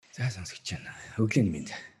За сонсогч байна. Өглөөний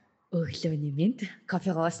мэнд. Өглөөний мэнд.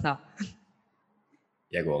 Кофе гоосноо.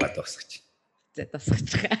 Яг уугаад дуусгач. За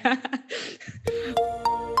дуусгачих.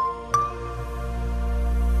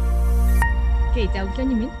 Окей, за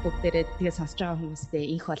өглөөний мэнд бүгдээрээ тэгээ сонсож байгаа хүмүүстээ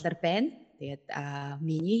инх болор байна. Тэгээд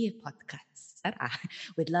миний подкастаар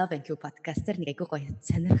With Love and Q подкастаар нэг айгүй гоё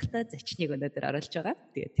сонирхолтой зочныг өнөөдөр оруулж байгаа.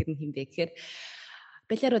 Тэгээд тэр нь хэм бэ гэхээр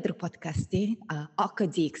Бэлэр өдөр подкастын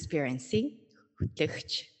Окоди Experience-ийн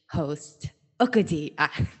хөтлөгч, host Окоди.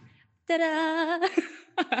 Тара.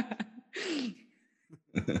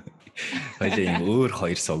 Хоёлын өөр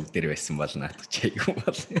хоёр сувг дээр байсан бол наадах чайгүй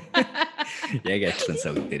бол. Яг адилхан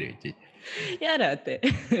сувг дээр байж. Яраа тэ.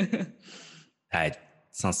 Та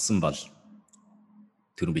сонссон бол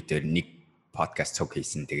түрэн бид тэр нэг подкаст цуг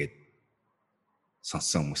хийсэн. Тэгээд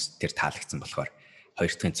сонссон хүмүүс тэр таалагдсан болохоор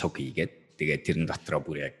хоёр дахь цуг хийгээд тэгээд тэрэн дотроо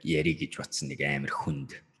бүр яг яри гэж батсан нэг амар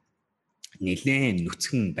хүнд нэлээд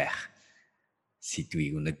нүцгэн байх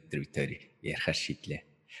сэдвийг өнөөдөр бид ярихаар шийдлээ.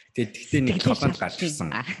 Тэгэхдээ нэг толгойд гарч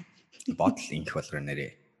ирсэн бодол инх болгоо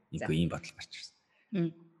нэрээ инхүү ийм бодол гарч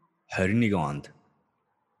ирсэн. 21 онд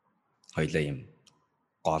хоёлаа юм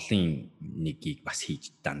голын нэгийг бас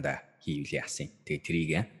хийж дандаа хийвлээ яасан. Тэгээ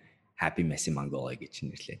трийг Happy Messy Mongolia гэж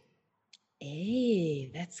нэрлээ.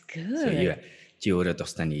 That's good. Чи өөрөө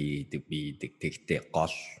тусдаа би тэгтээ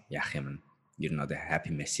гол яах юм ер нь одоо Happy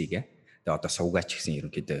Messy гэ. Тэгээ одоо сувгаач гэсэн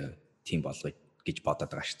ерөнхийдөө тийм болгоё гэж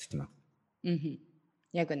бодоод байгаа шүү дээ тийм үү?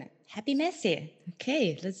 Яг үнэ. Happy Messy.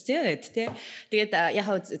 Okay, let's do it. Тэгээд яг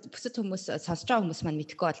бусад хүмүүс сонсож байгаа хүмүүс маань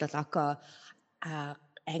мэдхгүй болол око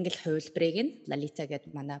англи хувилбарыг нь Lalita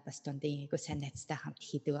гэдэг манай бас дундын айгуу сайн найзтай хамт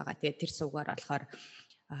хийдэг байгаа. Тэгээд тэр сувгаар болохоор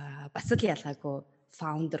бас л ялгаагүй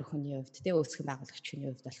founder хүний хувьд үүсгэн байгуулагчны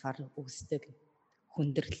хувьд болохоор үүсдэг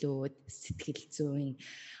хүндрэлүүд, сэтгэл зүйн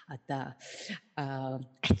одоо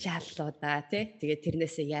ачааллуудаа тэгээд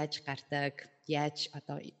тэрнээсээ яаж гардаг, яаж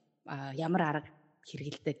одоо ямар арга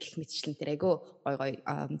хэрэгэлдэг гэх мэтчлэн тэр айгу гой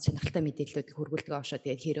сонирхолтой мэдээллүүдийг хөргүүлдэг авшаа.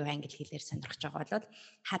 Тэгээд хэрвээ англи хэлээр сонирхож байгаа бол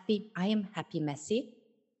I am happy messy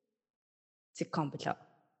 .com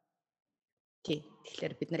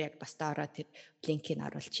тэгэхээр бид нар яг бас доороо тэр линкийг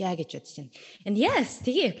оруулчаа гэж бодож байна. And yes,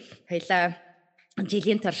 тэгээ хоёлаа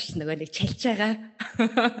жилийн турш нөгөө нэг чалж байгаа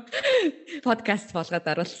подкаст болгоод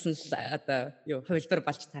оруулсан л одоо юу хувилбар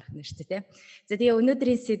болж тарах нь шүү дээ. За тэгээ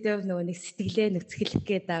өнөөдрийн сэдв нөгөө нэг сэтгэлээ нөхцөлөх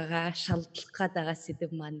гээд байгаа, шалдлах гээд байгаа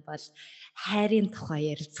сэдв маань бол хайрын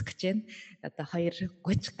тухай ярилцах гэж байна. Одоо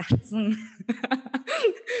 2:30 гарцсан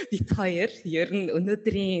бид хоёр ер нь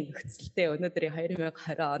өнөөдрийн нөхцөлтэй өнөөдрийн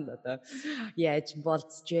 2020 онд одоо яаж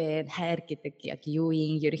болцож байна, хайр гэдэг яг юу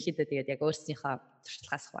юм ерөнхийдөө тэгээд яг өөрсдийнхөө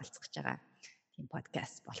туршлагаас хуваалцах гэж байгаа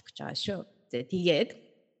подкаст болох гэж байгаа шүү. За тэгээд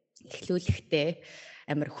эхлүүлэхдээ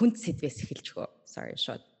амар хүнд сэдвээс эхэлж гоо. Sorry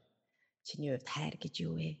шууд. Чиний хувьд хайр гэж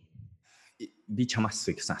юу вэ? Би чамаас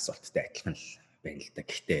гэсэн асуулттай адилхан л байна л да.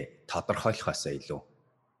 Гэхдээ тодорхойлохоос илүү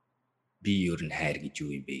би ер нь хайр гэж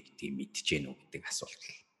юу юм бэ гэдгийг мэдчихэв үү гэдэг асуулт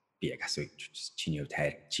л би яг асууж байна. Чиний хувьд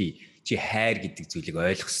хайр чи хайр гэдэг зүйлийг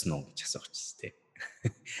ойлгосноо гэж асууж байна тий.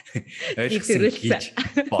 Ойлгосон гэж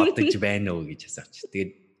бодож байна уу гэж асууж.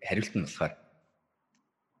 Тэгээд хариулт нь болохоор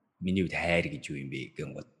миний хувьд хайр гэж юу юм бэ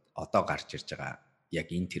гэнэ одоо гарч ирж байгаа яг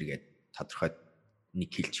энэ тэргээд тодорхой нэг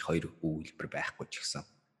хэлж хоёр үйлбэр байхгүй ч гэсэн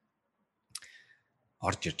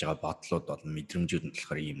орж ирж байгаа бодлууд бол мэдрэмжүүд нь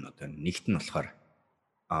болохоор ийм одоо нэгт нь болохоор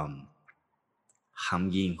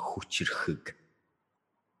хамгийн хүчрхэг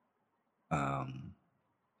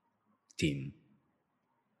тийм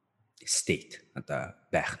state одоо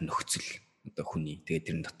байх нөхцөл одоо хүний тэгээд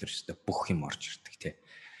тэрэн дотор ч бүх юм орж ирдэг тий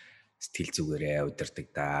сэтгэл зүгээрээ удирдаг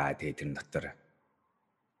да. Тэгээд тэр дотор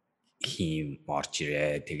хийм орж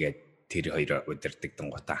ирээ. Тэгээд тэр хоёр удирдаг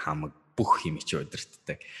дангуутаа хамаг бүх юм чи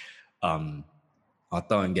удирддаг.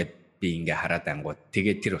 Одоо ингээд би ингээ хараад ангууд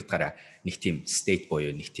тэгээд тэр утгаараа нэг тийм state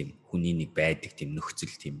буюу нэг тийм хүний нэг байдаг тийм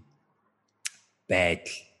нөхцөл тийм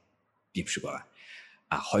байдал юм шиг байна.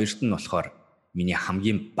 Хоёрт нь болохоор миний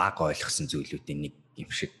хамгийн бага ойлгосон зүйлүүдийн нэг юм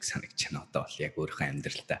шиг санагдаж байна. Одоо бол яг өөрийнхөө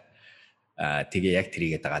амьдралдаа тэгээ яг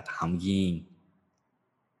тэрийгээд дагаад хамгийн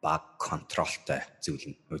баг контролтой зүйл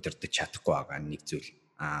нь удирдах чадахгүй байгаа нэг зүйл.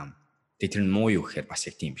 Тэгээ тэр нь муу юу гэхээр бас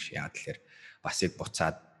яг тийм биш. Яг тэгэхээр бас яг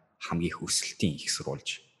буцаад хамгийн их өсөлтийн их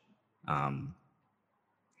сурулж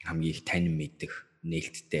хамгийн их тань мэдэх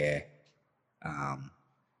нээлттэй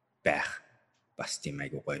байх бас тийм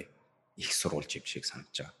айгуу гоё их сурулж юм шиг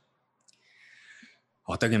санагдаж байгаа.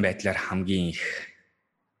 Одоогийн байдлаар хамгийн их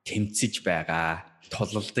тэмцэж байгаа,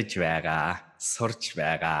 тулалдаж байгаа, сурж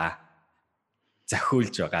байгаа,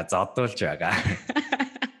 захиулж байгаа, зодуулж байгаа.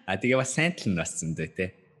 Тэгээ бас сайн тал нь бас зөндөө те.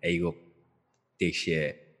 Айгу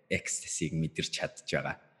дэшээ экстасиг мэдэрч чадж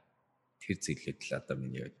байгаа. Тэр зүйлүүд л одоо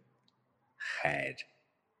миний хувьд хайр.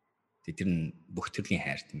 Тэр нь бүх төрлийн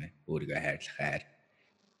хайр тийм ээ. Өөрийгөө хайрлах хайр,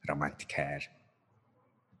 романтик хайр,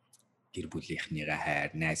 гэр бүлийнхнийгээ хайр,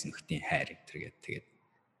 найз нөхдийн хайр гэдэг. Тэгээд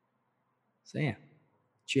сайн.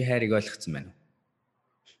 Чи хайрыг ойлгоцсон байна уу?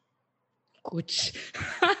 Гүж.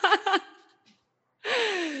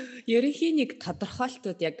 Ерөнхийн нэг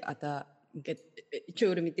тодорхойлтууд яг одоо ингээд чи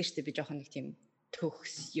өөрөө мэдэн штэ би жоохон нэг тийм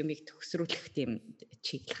төгс юмыг төгсрүүлэх тийм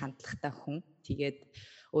чиглэл хандлагатай хүн. Тэгээд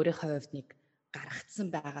өөрийнхөө хувьд нэг гаргацсан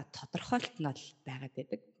байгаа тодорхойлт нь бол байгаад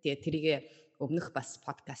байдаг. Тэгээд тэрийг өмнөх бас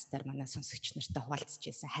подкастаар манай сонсогч нартай хуваалцж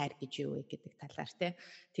байсан хайр гэж юу вэ гэдэг талаар тий.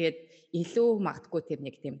 Тэгээд илүү магадгүй тэр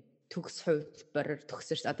нэг тийм төгс хувилбараар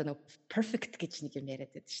төгсөрч одоо нэг perfect гэж нэг юм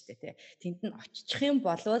яриад байдаг шүү дээ тий. Тэнд нь очих юм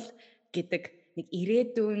болвол гэдэг нэг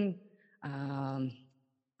ирээдүйн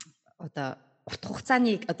одоо урт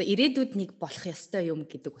хугацааны одоо ирээдүйд нэг болох ёстой юм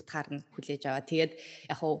гэдэг утгаар нь хүлээж аваа. Тэгээд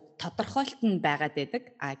яг хуу тодорхойлт нь байгаад байдаг.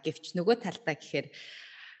 Гэвч нөгөө талдаа гэхээр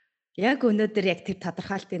яг өнөөдөр яг тэр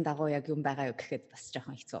тодорхойлтын дагуу яг юм байгаа юу гэхэд бас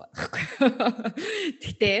жоохон хэцүү байхгүй.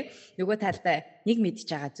 Гэхдээ нөгөө талдаа нэг мэдж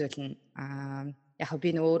байгаа зүйл нь яг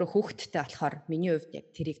би өөрөө хүүхэдтэй болохоор миний хувьд яг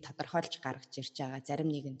тэрийг тодорхойлж гаргаж ирж байгаа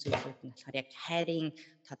зарим нэгэн зүйлүүд нь болохоор яг хайрын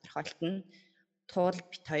тодорхойлт нь туул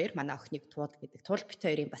бит хоёр манай охиныг туул гэдэг. Туул бит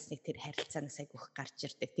хоёрын бас нэг тэр харилцаанаас айгүйх гарч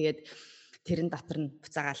ирдэг. Тэгээд тэрэн дотор нь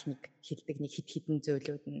буцаагаал нэг хилдэг нэг хид хідэн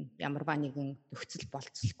зөвлүүд нь ямарваа нэгэн нөхцөл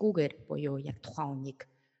болцолгүйгээр буюу яг тухайн үнийг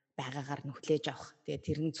байгаагаар нь хүлээж авах. Тэгээд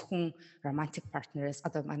тэр нь зөвхөн romantic partners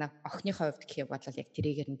одоо манай охиныхоо хувьд гэх юм бол яг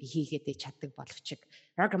тэрийгээр нь би хийгээд чаддаг боловч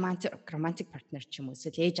romantic partner ч юм уу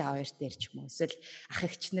эсвэл ээж аав хоёр дээр ч юм уу эсвэл ах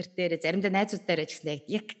эгч нар дээр заримдаа найзууд дээр ч гэсэн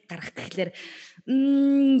яг гарах гэхлээр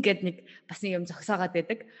гэд нэг бас нэг юм зогсоогоод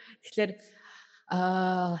байдаг. Тэгэхээр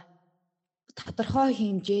тодорхой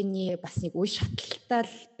хэмжээний бас нэг үе шатлалтай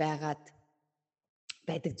л байгаад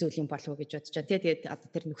байдаг зүйл юм болов уу гэж бодож байна. Тэгээд одоо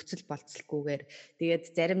тэр нөхцөл болцолгүйгээр тэгээд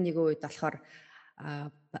зарим нэг үед болохоор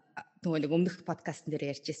нөгөө нэг өмнөх подкастн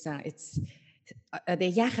дээр ярьжсэн одоо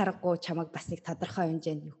яах аргагүй чамайг бас нэг тодорхой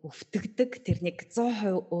хэмжээнд өвтгдөг тэр нэг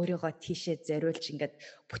 100% өөрийгөө тийшээ зориулж ингээд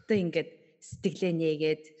бүтэн ингээд сэтгэлээ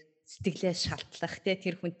нээгээд сэтгэлээ шалтлах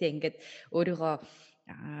тэр хүнтэй ингээд өөрийгөө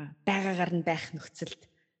байгаагаар нь байх нөхцөлд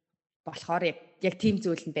болохоор яг тийм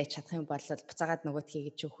зүйл нь байж чадах юм бол буцаагаад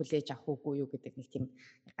нөгөөдхийг ч хүлээж авах уугүй юу гэдэг нэг тийм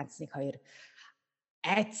ганц нэг хоёр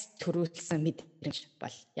айц төрүүлсэн мэдрэмж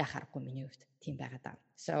бол яах аргагүй миний хувьд тийм байгаад байна.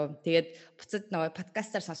 So тэгээд буцаад нөгөө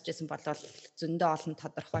подкастаар сонсч байсан бол зөндөө олон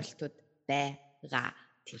тодорхойлтууд байгаа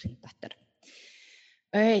тэрэн дотор.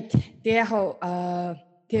 Тэгээ яг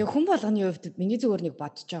тэгээ хүн болгоны хувьд миний зүгээр нэг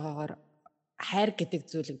бодож байгаагаар хайр гэдэг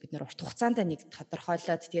зүйлийг бид нэр урт хугацаанд нэг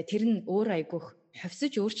тодорхойлоод тэгээ тэр нь өөр айгүйх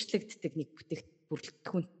хавсаж өөрчлөгддөг нэг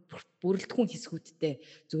бүрэлдэхүүн хэсгүүдтэй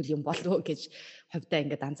зүйл юм болов уу гэж хувьдаа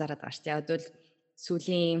ингээд анзаараад байгаа шүү дээ. Одоо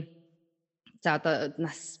сүүлийн за одоо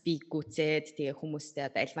нас би гүцээд тэгээ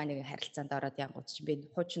хүмүүстэй одоо альва нэгэн харилцаанд ороод янгууд чинь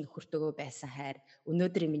би хуучин нөхөртөөгөө байсан хайр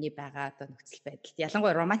өнөөдөр миний байгаа одоо нөхцөл байдалд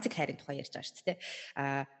ялангуяа романтик хайрын тухай ярьж байгаа шүү дээ.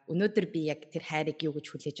 Өнөөдөр би яг тэр хайрыг юу гэж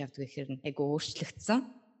хүлээж авдаг гэхээр айгүй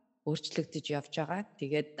өөрчлөгдөж явж байгаа.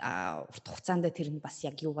 Тэгээд урт хугацаанд тэр нь бас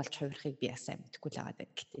яг юу болж хувирахыг би сайн мэдэхгүй л байгаа.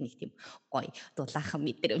 Гэтэ нэг тийм гоё дулаахан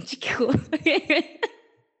мэдрэмж гэхүү.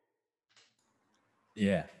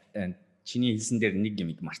 Yeah, and чиний хэлсэн дээр нэг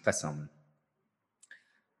юм мартаасан.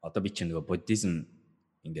 Одоо би ч нөгөө буддизм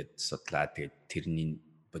ингээд судлаа. Тэгээд тэрний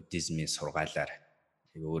буддизмын сургаалаар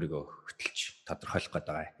өөрийгөө хөтөлж тодорхойлох гээд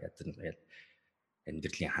байгаа. Яг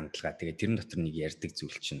амьдралын хандлага. Тэгээд тэрэн дотор нэг ярьдаг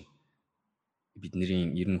зүйл чинь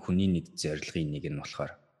бидний ер нь хүний нэг зорилгын нэг нь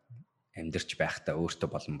болохоор амьдарч байхдаа өөртөө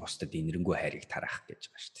болон бусдад инэрэнгүү хайрыг тараах гэж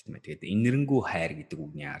байгаа шүү дээ тийм ээ. Тэгээд инэрэнгүү хайр гэдэг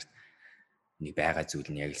үгний ард нэг байгаа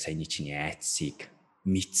зүйл нь яг саяны чиний айцыг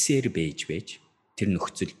мэдсээр байж тэр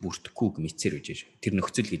нөхцөл бүрдэхгүйг мэдсээр үжиж тэр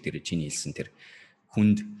нөхцөл гэдгээр чиний хэлсэн тэр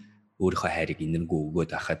хүнд өөрийнхөө хайрыг инэрэнгүү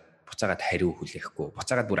өгөөд ахад буцаагаад хариу хүлээхгүй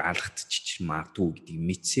буцаагаад бүр алгатчих магадгүй гэдгийг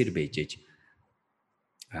мэдсээр байж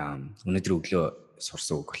өнөөдөр өглөө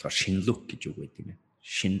сурсан үг болохоор шинлүк гэж үг байдаг юм.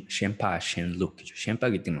 Шэмпа шинлүк гэж. Шэмпа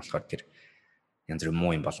гэдэг нь болохоор тэр янз бүрийн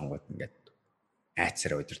муу юм болонгууд ингээд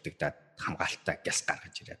айцаараа удирдагдаад хамгаалтаа гяс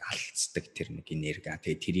гаргаж ирээд алцдаг тэр нэг энерги.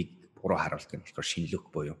 Тэгээ тэрийг буруу харуулдаг нь болохоор шинлүк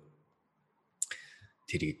буюу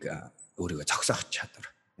тэрийг өөрийгөө зогсоох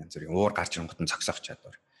чадвар. Янз бүрийн уур гарч ирэнгүүт нь зогсоох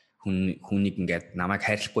чадвар. Хүнийг ингээд намайг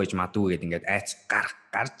хайрлахгүй гэж мадгүй гэдэг ингээд айц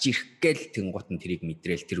гарч ирэх гээл тэнгуут нь тэрийг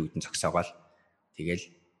мэдрээл тэр үед нь зогсоогоол тэгэл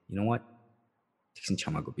тэгсэн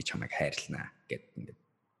чамаагүй би чамайг хайрлнаа гэдэг ингээд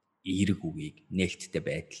эерэг үгийг нээлттэй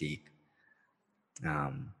байдлыг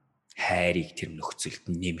хайрыг тэр нөхцөлд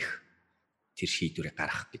нэмэх тэр шийдвэрийг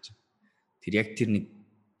гаргах гэж. Тэр яг тэр нэг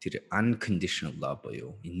тэр unconditional love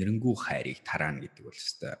буюу инэрэнгүү хайрыг тараана гэдэг бол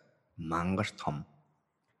өстой мангар том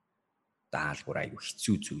даалгавар аюу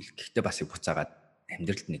хэцүү зүйл. Гэхдээ бас буцаагаад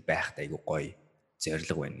амьдралд нэг байхад аюу гоё зориг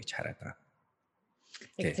байна гэж хараад байгаа.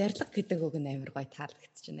 Яг зориг гэдэг үг нь амар гоё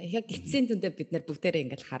таалагдчихж байна. Яг эцсийн дүндээ бид нар бүгдээрээ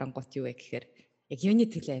ингээл харангуут юу вэ гэхээр яг юуны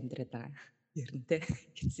төлөө амьдраад байгаа ер нь те.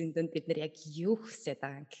 Эцсийн дүнд бид нар яг юу хүсэж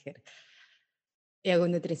байгаа юм гэхээр яг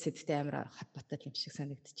өнөөдрийн сэдвтэй амар холбоотой юм шиг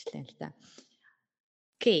санагдчихлаа л да.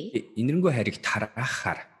 Окей. Инэрэнгүү хайрыг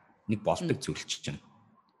тараахаар нэг болдог зүйл чинь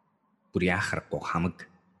бүр яахаргүй хамаг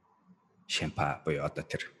шампа буюу одоо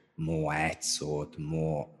тэр муу айцсууд,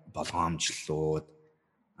 муу болгоомжлууд,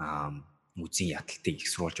 үзийн яталтыг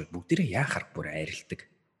ихсруулж бүгдээрээ яахаар бүр айрилдаг.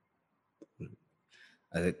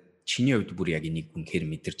 Чиний хувьд бүр яг энийг үнэхээр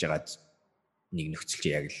мэдэрж байгаа нэг нөхцөл чи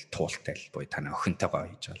яг л туултай л буюу танаа охинтойгоо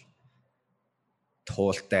хийж байгаа.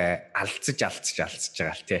 Туултай алдсаж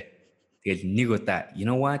байгаа л тий. Тэгэл нэг удаа you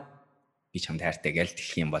know what би чамд хайртай гэж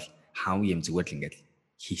хэлэх юм бол хав юм зүгээр л ингээд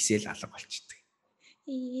хийсэл алга болчихдог.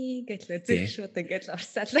 Гэл үзэх шууд ингээд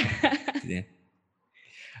орсаалаа. Тий.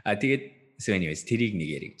 Тэгээд so anyways тэрийг нэг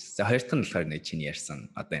яриг. За хоёр дахь нь болохоор нэг чиний ярьсан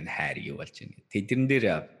одоо энэ хайр юу болж байна. Тэрэн дээр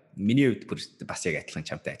миний хувьд бүр бас яг адилхан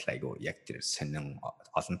чамтай адилхан айгу яг тэр сонин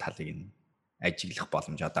олон талыг нь ажиглах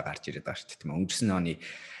боломж одоо гарч ирээд байгаа шүү дээ. Өнгөрсөн оны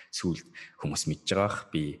сүүлд хүмүүс мэдж байгаа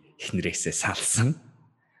бах би эхнэрээсээ салсан.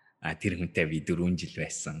 Тэр хүнтэй би 4 жил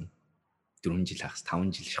байсан. 4 жил хагас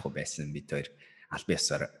 5 жил шахуу байсан. Бид хоёр аль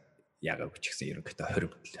биесээр яагаад ч гэсэн ерөнхийдөө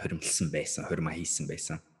хоримлсан байсан, хурмаа хийсэн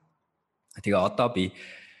байсан. Тэгээ одоо би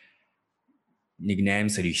нэг 8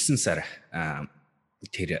 сар 9 сар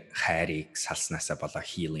тэр хайрыг салснаасаа болоо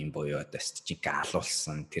healing буюу одоо стичиг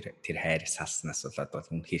алуулсан тэр хайрыг салснаас болоод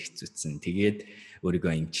бол үнэхээр хэцүүцсэн. Тэгээд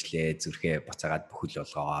өөрийгөө эмчлээ, зүрхээ буцаагаад бүхэл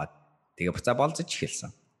болгоод тэгээ буцаа болзож эхэлсэн.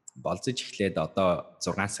 Болзож эхлээд одоо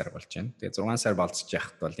 6 сар болж байна. Тэгээ 6 сар болцож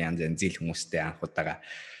яхад бол янз янзын хүмүүстэй анх удаага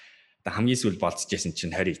одоо хамгийн сүүл болцож байсан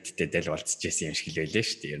чинь 20 идтэй дэл болцож байсан юм шиг л байлаа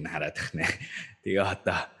шүү дээ. Ер нь хараад их нэ. Тэгээ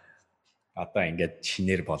одоо ингээд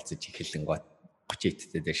шинээр болцож эхэлэн гот 30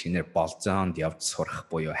 идтэй дээр шинээр болзоонд явж сурах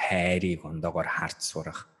буюу хайрыг ондоогоор харж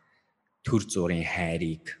сурах, төр зургийн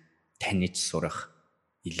хайрыг таньж сурах,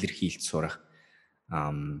 илэрхийлж сурах,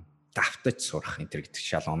 давтаж сурах энэ гэдэг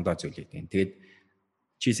шал ондоо зүйл гэдэг. Тэгээд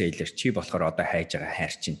чи саялэр чи болохоор одоо хайж байгаа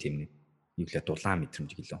хайр чинь тийм нэг юу лээ дулаан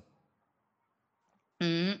мэдрэмж гэлөө.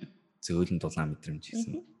 Зөөлөн дулаан мэдрэмж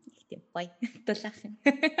гэсэн. Тийм бай дулаахан.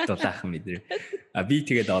 Дулаахан мэдрэмж. Би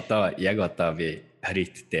тэгээд одоо би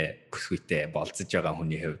 20-тэй бүсгүйтэй болцож байгаа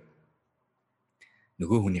хүний хувьд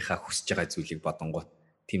нөгөө хүнийхээ хүсэж байгаа зүйлийг бодонгууд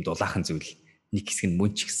тийм дулаахан зүйл нэг хэсэг нь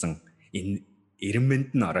мөн ч гэсэн энэ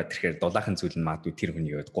эренбэнд нь ороод ирэхээр дулаахан зүйл нь магадгүй тэр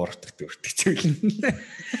хүний хувьд 3 дахь 4 дахь зүйл нь.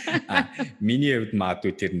 Миний хувьд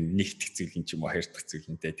магадгүй тэр 1 дахь зүйл юм ч юм уу 2 дахь зүйл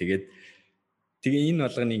нэ. Тэгээд энэ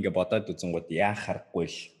болгоны ингээ бодоод үзэнгууд яахаргүй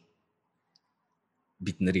л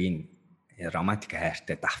бид нарын романтик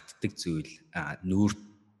хайртай давтдаг зүйл нүүр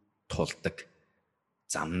тулдаг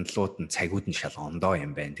замналууд нь цагууд нь шал ондоо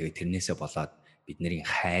юм байна. Тэгээд тэрнээсээ болоод бидний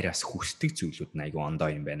хайраас хүсдэг зүйлүүд нь айгүй ондоо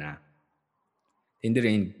юм байна. Тэн дээр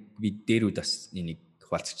энэ бид дээрүүд бас энийг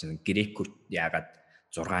хуваалцчихсан. Грекүүд яагаад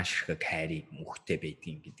 6 ширхэг хайрыг мөхтэй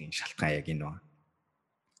байдгийг гэдэг шалтгаан яг энэ ба.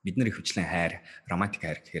 Бид нар ихвчлэн хайр, романтик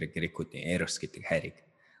хайр гэхээр грекүүдийн эрос гэдэг хайрыг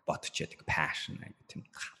бодчихдаг passion айгүй тийм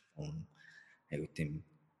халуун айгүй тийм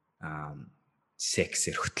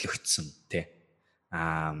сексээр хөтлөгдсөн тий.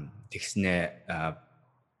 Тэгснэ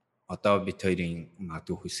одоо бид хоёрын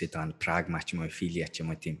магадгүй хүсэж байгаа прагма ч юм уу филия ч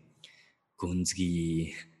юм уу тийм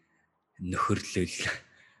гүнзгий нөхөрлөл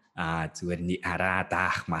зүгээр араа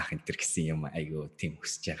даах маах энэ төр гэсэн юм айгүй тийм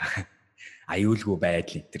хүсэж байгаа. Аюулгүй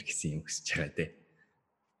байдал энэ төр гэсэн юм хүсэж байгаа тий.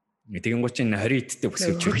 Тэгэн гоо чинь 20 идтэй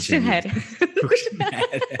бүсгэж хөгшин хайр.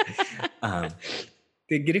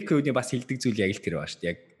 Тэгээ грекүүдийн бас хилдэг зүйл яг л тэр ба шүү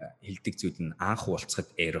дээ. Яг хилдэг зүйл нь анх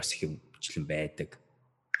уулзахад эрос их хэмжлэн байдаг.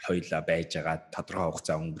 Хоёлаа байж байгаа тодорхой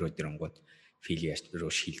хугацаа өнгөрөөд ирэнгүүт филия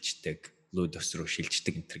руу шилждэг, лудос руу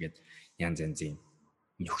шилждэг энэ төр гээд янз янзын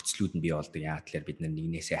нөхцлүүд нь бий болдог. Яа тэгэхээр бид нар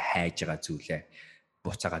нэгнээсээ хайж байгаа зүйлээ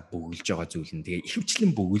буцаагаад бөглөж байгаа зүйл нь тэгээ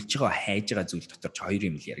ихэвчлэн бөглөж байгаа хайж байгаа зүйл дотор ч хоёр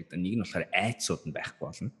юм л яригдана. Нэг нь болохоор айцсууд нь байхгүй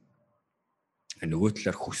болно. Нөгөө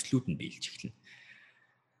талаар хүслүүд нь биелж эхэлнэ.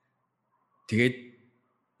 Тэгээд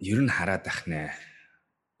ер нь хараад ах нэ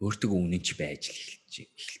өөртөө үнэнч байж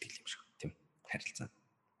эхэлдэг юм шиг тийм харилцаа.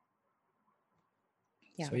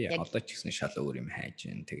 Яг одоо ч гэсэн шал өөр юм хайж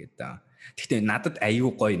байна. Тэгээд гэхдээ надад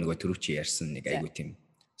аюу гоё нөгөө түрүү чи ярьсан нэг аюу тийм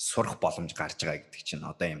сурах боломж гарч байгаа гэдэг чинь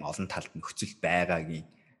одоо юм олон талд нөхцөл байгаагийн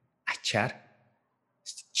ачаар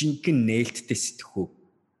жинхэнэ нээлттэй сэтгхүү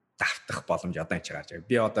давтах боломж одоо ч гарч байгаа.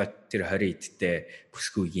 Би одоо тэр 20 эдтэй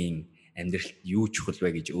бүсгүйгийн амьдралд юу чухал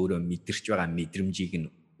вэ гэж өөрөө мэдэрч байгаа мэдрэмжийг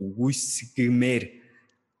нь үгүйсгэмээр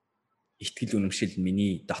итгэл үнэмшил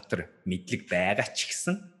миний дотор мэдлэг байгаа ч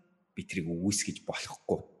гэсэн би тэрийг үгүйсгэж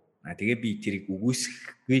болохгүй. Тэгээ би тэрийг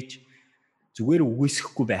үгүйсгэж зүгээр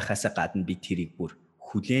үгүйсгэхгүй байхаасаа гадна би тэрийг бүр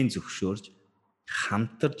хүлээн зөвшөөрж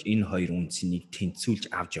хамтарч энэ хоёр үндсийг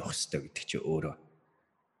тэнцвүүлж авч явах хэрэгтэй гэдэг чи өөрөө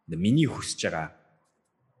миний хүсэж байгаа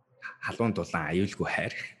халуун дулаан аюулгүй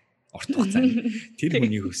хайр урт хугацаанд тэр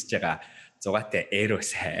хүний хүсэж байгаа зугаатай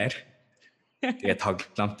эрос хайр тэгээ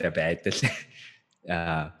тоглоомтой байдал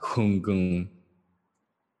хөнгөн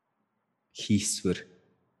хийсвэр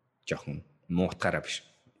жоохон муутгаараа биш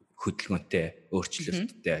хөдөлгөөнтэй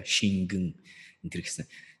өөрчлөлттэй шингэн энэ гэсэн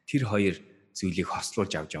тэр хоёр зүйлийг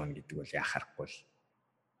хослуулж авч явна гэдэг бол яхахгүй л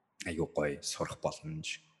аюу гой сурах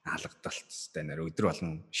боломж алгадалт тест нэр өдөр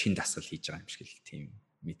болгон шин дасгал хийж байгаа юм шиг л тийм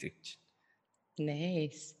мэдрэгч.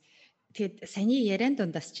 Nice. Тэгэд саяны яриан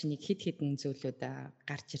дундаас чи нэг хид хідэн зүйлүүд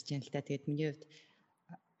гарч ирж байна л да. Тэгэд миний хувьд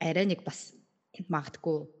арай нэг бас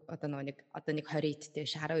магадгүй одоо нэг 20 идтэй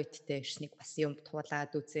 10 идтэй биш нэг бас юм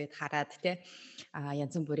туулаад үзээд хараад те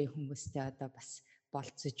янз бүрийн хүмүүстэй одоо бас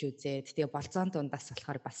болцож үзээд тэгээ болцоон дундаас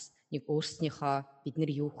болохоор бас нэг өөрснийхөө бид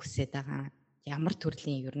нар юу хүсэж байгаа ямар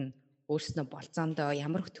төрлийн ер нь өөрснөө болцоондоо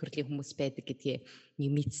ямар төрлийн хүмүүс байдаг гэдгийг нэг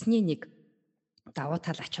мэдсэний нэг давуу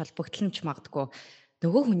тал ач холбогдол нь ч магадгүй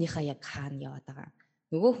нөгөө хүнийхээ яг хаана яваад байгаа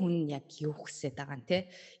нөгөө хүн яг юу хүсэж байгаа нь те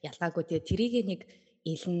ялгаагүй тэгээ тэрийг нэг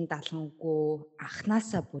илэн далангүй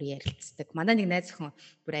анханасаа бүр ярилцдаг. Манай нэг найз охин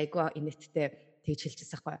бүр айгүй инэттэй тэгж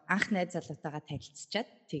хэлчихсэн байхгүй. Анх найз залуутайгаа танилцчаад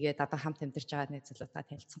тэгээд одоо хамт амьдарч байгаа найз залуутайгаа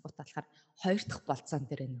танилцсан гот болохоор хоёр дахь болцоон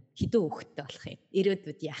дээр нь хэдэн хүүхэдтэй болох юм.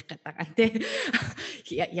 Ирээдүйд яах гээд байгаа юм те.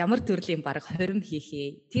 Ямар төрлийн баг хорим хийх ээ.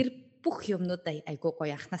 Тэр бүх юмнууд айгүй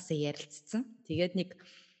гоё анханасаа ярилцсан. Тэгээд нэг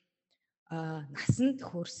насанд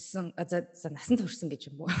хүрсэн насанд хүрсэн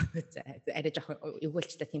гэж юм уу арай жоохон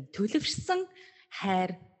өгөөлчтэй тийм төлөвшсөн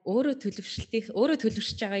хайр өөрөө төлөвшөлтийн өөрөө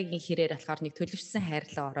төлөвшөж байгаагийн хэрээр болохоор нэг төлөвшсөн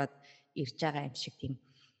хайрлаа ороод ирж байгаа юм шиг тийм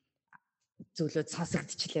зүйлүүд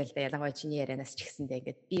сонсогдчихлээ л да ялангуяа чиний ярианаас ч гэсэндээ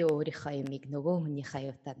ингээд би өөрийнхөө юмыг нөгөө хүнийхээ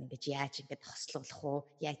аюутаар ингээд яаж ингээд хослуулах уу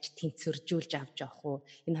яаж тэнцвэржүүлж авч явах уу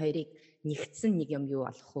энэ хоёрыг нэгдсэн нэг юм юу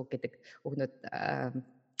болох уу гэдэг өгнөд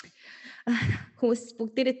хүмүүс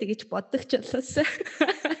бүгдээрээ тэгэж боддог ч болоосаа.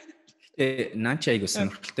 Гэтэ наач айгуу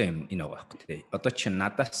сонирхолтой юм энэ байгаа байхгүй тий. Одоо чи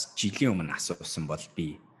надаас жилийн өмнө асуусан бол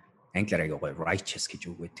би англиар айгуу righteous гэж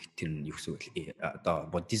үг байдаг. Тэр нь юу гэсэн үг вэ? Одоо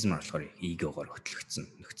буддизмаар болохоор эгогоор хөтлөгдсөн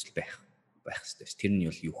нөхцөл байх хэвээр. Тэр нь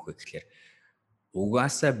юу вэ гэхээр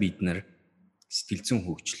угаасаа бид нар сэтгэл зүйн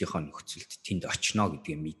хөгжлийнхөө нөхцөлд тэнд очно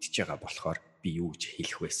гэдгийг мэдж байгаа болохоор би юу гэж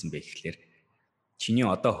хэлэх байсан бэ гэхээр чиний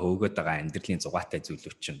одоо хөөгөөд байгаа амьдралын зугаатай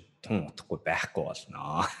зүйлүүд чинь тун утахгүй байхгүй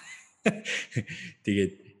болно.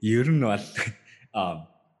 Тэгээд ер нь бол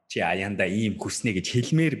чи аяанда ийм хүснэ гэж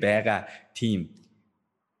хэлмээр байгаа тийм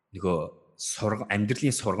нөгөө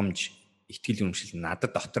амьдралын сургамж итгэл үнэмшил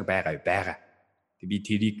надад дотор байгаа. Би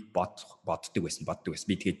тэрийг боддог байсан.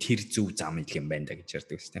 Би тэгээд тэр зөв зам юм байна да гэж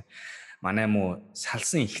ярьдаг байсан. Манай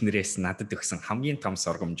салсан ихнэрээс надад өгсөн хамгийн том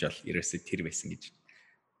сургамж бол ерөөсөө тэр байсан гэж.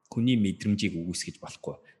 Хүний мэдрэмжийг үгүйсгэж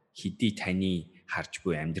болохгүй. Хэдий таны харж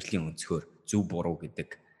буй амьдралын өнцгөр зөв буруу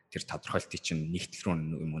гэдэг тэр тодорхойлтыг чинь нэг тал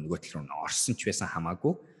руу нөгөө тал руу орсон ч байсан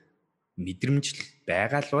хамаагүй мэдрэмж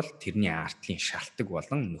байгаа л бол тэрний артлын шалтгаан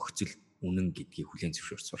болон нөхцөл үнэн гэдгийг хүлээн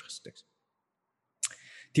зөвшөөрч сурах хэрэгтэй гэсэн.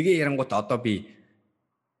 Тэгээ ярангууд одоо би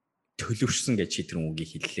төлөвшсөн гэж чи тэр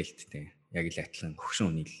үгийг хэллээ л дээ. Яг л атлан хөгшин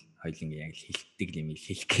үнийг хоёуланг яг л хэлдэг юм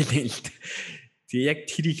хэлэх гэлээ л дээ. Тэгээ яг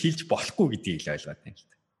тэрийг хэлж болохгүй гэдгийг л ойлгоод байна л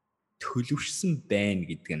дээ. Төлөвшсөн байна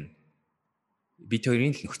гэдэг нь бид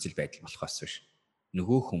хоёрын л нөхцөл байдал болохоос биш.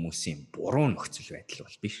 Нөгөө хүмүүсийн буруу нөхцөл байдал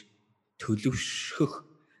бол биш.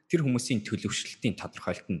 Төлөвшөх тэр хүмүүсийн төлөвшлтийн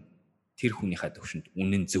тодорхойлт нь тэр хүнийхээ төвшөнд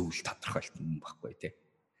үнэн зөвл тодорхойлт юм баггүй тий.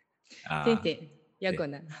 Тийм. Яг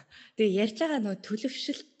үнэ. Тэгээ ярьж байгаа нөгөө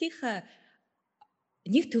төлөвшлтийнхаа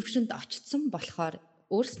нэг төвшөнд очсон болохоор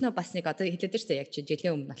өөрснөө бас нэг одоо хэлээд шүү дээ яг чи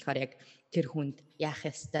жилийн өмнө болохоор яг тэр хүнд яах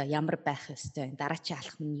ёстой, ямар байх ёстой, дараачийн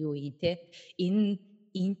алхам нь юу юм те. Энэ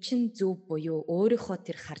чин зөв буюу өөрийнхөө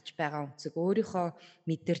тэр харж байгаа үнцэг, өөрийнхөө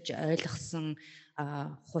мэдэрч ойлгосон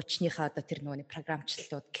хуучныхаа одоо тэр нөгөө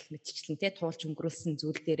програмчлалууд гэх мэтчлэн те туулж өнгөрүүлсэн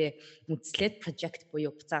зүйл дээрээ үндэслээд project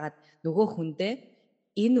буюу буцаагаад нөгөө хүндээ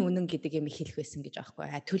энэ үнэн гэдэг юм хэлэх байсан гэж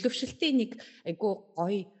аахгүй. Төлөвшлтийн нэг айгүй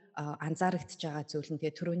гоё анзаарэгдэж байгаа зүйл нь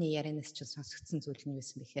тэгээ түрүүний ярианаас ч сонсогдсон зүйл нь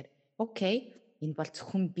юусэн бэхээр окей энэ бол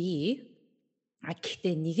зөвхөн би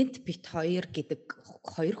Гэхдээ нэгэнт бит хоёр гэдэг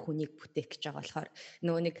хоёр хүнийг бүтээх гэж байгаа болохоор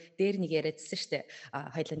нөгөө нэг дээр нэг яриадсэн шүү дээ.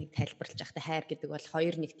 Хоёлаа нэг тайлбарлаж байхдаа хайр гэдэг бол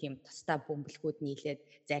хоёр нэг тийм тусдаа бөмбөлгүүд нийлээд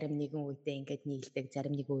зарим нэгэн үедээ ингээд нийлдэг,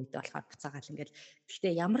 зарим нэгэн үед болохоор буцаагаал ингээд.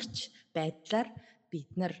 Гэхдээ ямар ч байдлаар бид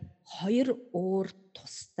нар хоёр өөр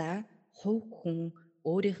тусдаа хувь хүн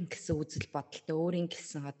өөрийнх нь гэсэн үзэл бодолтой, өөрийн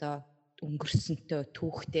гэсэн одоо өнгөрсөнтэй,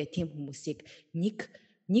 түүхтэй тийм хүмүүсийг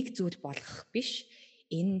нэг зүйл болгох биш.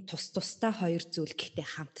 Энэ тусдаа хоёр зүйл гэхдээ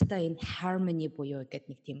хамтдаа энэ harmony буюу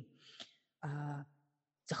гэдэг нэг тийм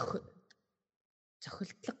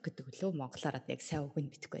зохилтлого гэдэг үлээ монголоор яг сайн үг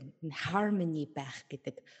нь битгэхгүй байна. Энэ harmony байх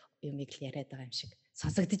гэдэг юмыг л яриад байгаа юм шиг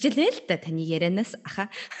сонсогдчихлээ л да таны ярианаас аха.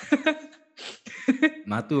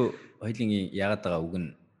 Мадуу хоёлын яагаад байгаа үг нь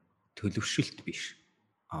төлөвшөлт биш.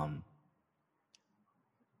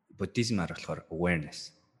 Буддизмаар болохоор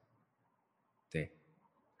awareness. Тэ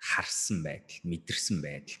харсан байдал, мэдэрсэн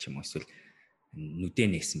байдал ч юм уу эсвэл нүдэ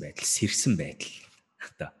нээсэн байдал, сэрсэн байдал.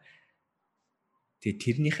 Одоо тэгээ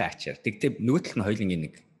тэрнийхээ ачаар. Тэгтээ нөгөө талд нь хоёлынгийн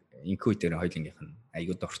нэг инкүү дээр хоёлынгийнх нь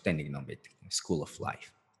айгуу дуртай нэг ном байдаг. School of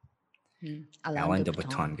Life. Alain de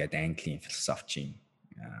Botton гэдэг Английн философчин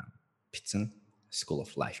бичсэн School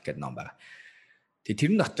of Life гэдэг ном байна. Тэгээ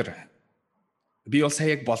тэрэн дотор би бол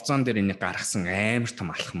сая яг болцоон дээр энийг гаргасан амар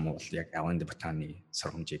том алхам бол яг Alain de Botton-ы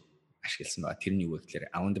сургамжийг ашигласан байна. Тэрний юу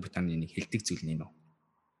гэхээр Alain de Botton-ы нэг хэлдэг зүйл нь юу?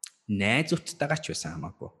 Найзуудтайгаа ч байсан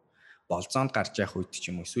хамаагүй. Болзоонд гарч явах үед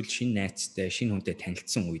ч юм уу эсвэл шинэ найзтай, шинэ хүнтэй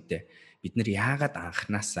танилцсан үедээ бид нар яагаад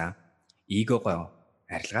анханасаа эгогоо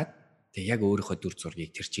арилгаад тэг яг өөрийнхөө дүр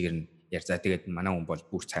зургийг тэр чигээр нь яар за тэгээд манай хүн бол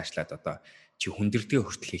бүр цаашлаад одоо чи хүндрэлтгээ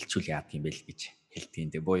хүртэл хэлчүүл яадаг юм бэ л гэж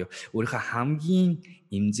хэлдэг. Тэг буюу өөрийнхөө хамгийн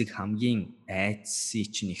эмзэг, хамгийн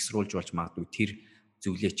айдсыг чинь ихсруулж болж магадгүй тэр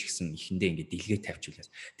зүйлээ ч гэсэн ихэндээ ингээд дэлгээ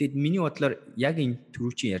тавьчихлаа. Тэгэд миний бодлоор яг энэ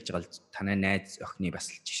түрүүчийн ярьж байгаа л танай найз охины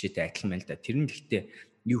бас жишээтэй адилхан байна л да. Тэр нь гэхдээ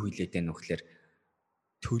юу хэлээд байна вэ гэхээр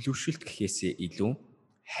төлөвшөлт гэхээсээ илүү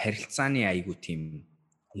харилцааны айгуу тийм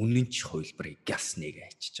үнэнч хувилбарыг gas нэг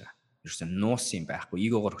ачиж байгаа. Ерөөсөө нуус юм байхгүй,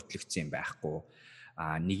 эгоогоор хөтлөгдсөн юм байхгүй.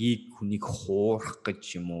 Нэгийг хүнийг хуурах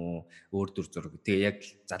гэж юм уу, өөр дүр зураг. Тэгээ яг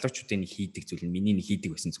залуучуудын хийдэг зүйл нь миний нэг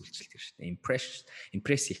хийдэг байсан зүйлчилдэг шүү дээ.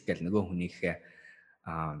 Импресс их гэл нөгөө хүнийхээ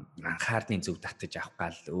анхаарлын зөв татаж авах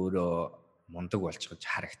гал өөрөө мундаг болчихж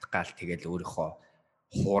харагдах гал тэгэл өөрийнхөө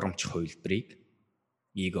хуурамч хувилбарыг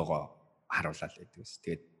эгоогоо харуулаад байдаг ус.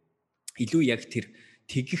 Тэгээд илүү яг тэр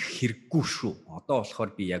тэгэх хэрэггүй шүү. Одоо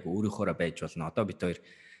болохоор би яг өөрийнхоороо байж болно. Одоо бид хоёр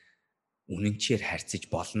үнэнчээр харьцаж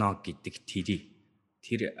болно гэдэг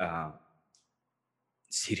тэр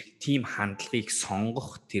сэрэг тийм хандлагыг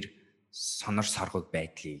сонгох тэр сонор соргог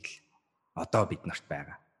байдлыг л одоо бид нарт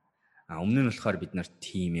байгаа. Өмнө нь болохоор бид нар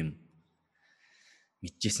тийм юм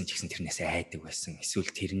мэдчихсэн ч гэсэн тэрнээс айдаг байсан.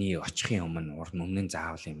 Эсвэл тэрний очихын өмнө өмнө нь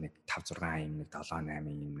заавал юм нэг 5 6 юм нэг 7 8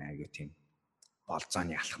 юм айгуу тийм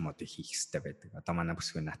болзооны алхмуудыг хийх хэрэгтэй байдаг. Одоо манай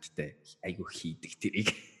бүсгүй нааттай айгуу хийдэг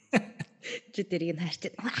тэрийг. Чи тэрийг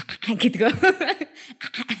хааштай гэдэг.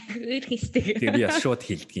 Өөр хийсдэг. Тэр би шууд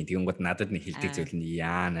хэлдэг. Тэгэнгүүт надад нэг хэлдэг зүйл нь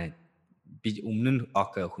яана. Би өмнө нь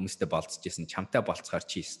хүмүүстэй болцчихсэн. Чамтай болцохоор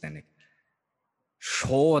чи өстэй нэг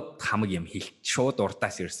шууд хамаг юм хэлж шууд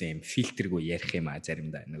урдаас ирсэн юм фильтргүй ярих юм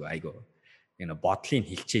заримдаа нөгөө айгу энэ бодлыг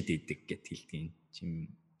хэлчээд идэг гэд хэлдэг.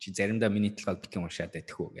 Чи заримдаа миний талаар битгий уншаад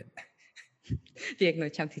байдаг уу гэдэг. Би яг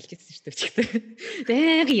нөгөө чамд хэлчихсэн шүү дээ чигтэй.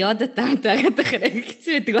 Баян яд таамт байгаад байгаа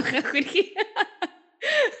хэцүү байдаг баха хөрхий.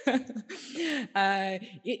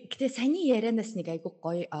 Гэтэ саяны ярианаас нэг айгу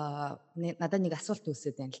гоё надад нэг асуулт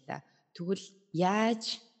үүсээд байна л та. Тэгвэл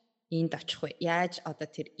яаж энд очих вэ? Яаж одоо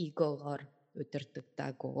тэр эгогоор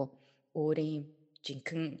удирдагдаагүй өөрийн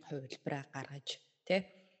жинхэнэ хувилбараа гаргаж тий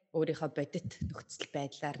өөрийнхөө бодит нөхцөл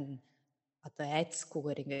байдлаар нь одоо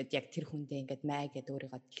айцгүйгээр ингээд яг тэр хүндээ ингээд май гэдээ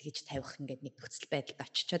өөрийгөө дэлгэж тавих ингээд нэг нөхцөл байдалд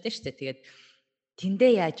очичоод байна шүү дээ. Тэгээд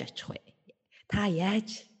тэндээ яаж очих вэ? Та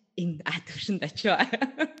яаж энэ төвшөнд очив?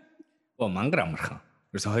 Мангар амархан.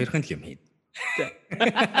 Ерөөсө хоёрхан л юм хийн.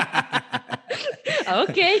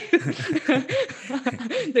 Окей.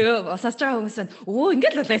 Тэгээ усаач байгаа хүмүүс нь өө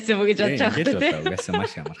ингэж л байсан юм уу гэж бодож байгаа хэрэгтэй тийм. Угаасаа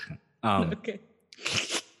маш амархан. Окей.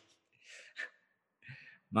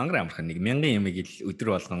 Мангар амархан нэг 1000 ямыг л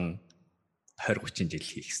өдөр болгон 20 30 жил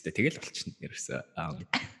хийх хэрэгтэй. Тэгэл болчихно ерөөсөө.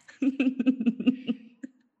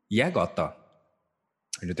 Яг одоо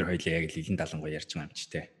өнөөдөр хоёлаа яг лилэн далангуй ярьж байгаа юм чи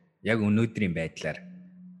тээ. Яг өнөөдрийн байдлаар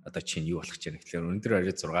одоо чинь юу болох гэж байна гэхээр өнөөдөр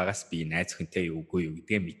орой 6-аас би найз хүнтэй юу үгүй юу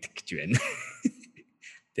гэдгээ мэдэх гэж байна.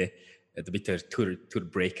 Тэ одоо бид тэр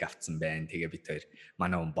брейк авцсан байна. Тэгээ бид хоёр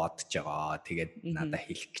манай хүн бодож байгаа. Тэгээд надад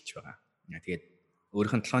хэлэх гэж байгаа. Тэгээд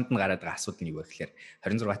өөрийнх нь толгойд нь гараад байгаа асуудал нь юу вэ гэхээр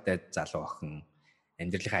 26 таа залуу охин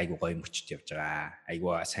амьдралын айгуу гоё мөчт явж байгаа.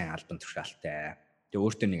 Айгуу сайн албан тушаалтай. Тэгээ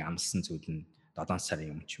өөртөө нэг амлсан зүйл нь 7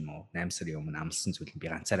 сарын өмнө ч юм уу 8 сарын өмнө амлсан зүйл нь би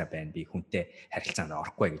ганцаараа байна. Би хүнтэй харилцаанд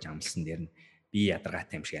орохгүй гэж амлсан дээр нь би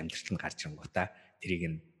ядаргаатай юм шиг амьдралд нь гарч ирэнгуутаа тэрийг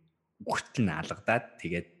нь хүртэл нь алгадаад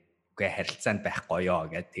тэгээд үгүй харилцаанд байх гоёо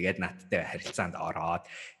гэд тэгээд надтай харилцаанд ороод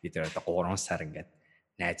бид одоо 3 сар ингээд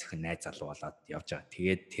найз өхөн найз залуу болоод явж байгаа.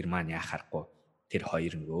 Тэгээд тэр маань яхахгүй тэр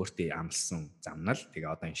хоёр нэг өөртөө амлсан замнал тэгээ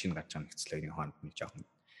одоо энэ шинэ гарч байгаа нөхцөл хоёрын хооронд нэг жоохон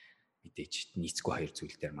мэдээж нийцгүй хоёр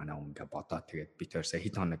зүйл дээр манай өмнө бодоод тэгээд бид хоёр сая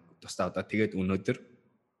хэд хоног тусдаа одоо тэгээд өнөөдөр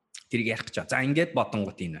тэрийг ярих гэж байгаа. За ингээд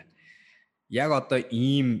бодонгууд энэ байна. Яг одоо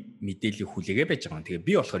ийм мэдээлэл хүлээгээ байж байгаа. Тэгээ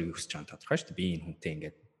би болохоор юу хүсэж байгаа тодорхой шүү дээ. Би энэ хүнтэй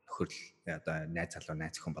ингээд нөхөрл одоо найз залуу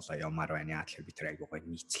найз өхөн болоо явмаар байна. Яа тэгэхээр бид тэр айгуу гоё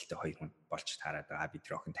нийцэлтэй хоёр хүн болж таарад байгаа. Бид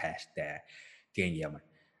тэр охин тайртай. Тэгээ ямар.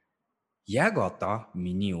 Яг одоо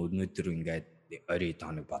миний өнөөдөр ингээд 20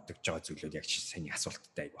 хоног бодож байгаа зүйлүүд яг сайн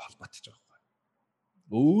асуулттай айгуу холбоотой байгаа байхгүй.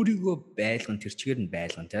 Өөрийгөө байлган тэр чигээр нь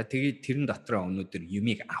байлган. Тэгээд тэрэн дотроо өнөөдөр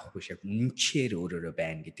юмыг авах биш яг үнчээр өөрөөрөө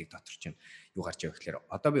байна гэдэг дотор чинь юу гарч байгаа гэхээр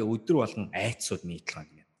одоо би өдөр болгон айцсууд нийтлээ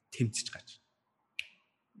ингээд тэмцэж гаж.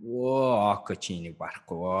 Оо око чи нэг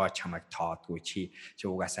барахгүй чамайг тоодгүй чи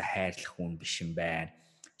угаасаа хайрлах хүн биш юм байна.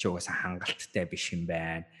 Чи угаасаа хангалттай биш юм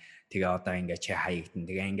байна. Тэгээ одоо ингээ чи хаягдан.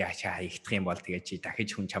 Тэгээ ингээ чи хаягдах юм бол тэгээ чи дахиж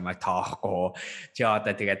хүн чамайг тоохгүй. Чи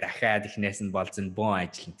одоо тэгээ дахиад ихнээс нь болзон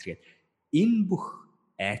бөөн ажил энэ энэ бүх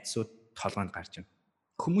айцсууд толгойд гарч байна.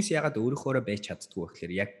 Хүмүүс ягаад өөрөөхөөрөө байж чаддгүй вэ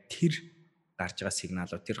гэхээр яг тэр гарч байгаа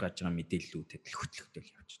сигналууд, тэр гарч байгаа мэдээллүүдэд л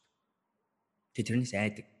хөтлөгдөл явж байна. Тэгээ тэрнээс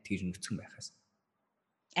айдаг тэр нүцгэн байхаас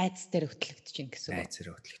айц дээр хөтлөгдөж гин гэсэн үг. Айцээр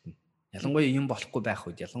хөтлөгдөн. Ялангуяа юм болохгүй байх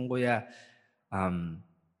үед, ялангуяа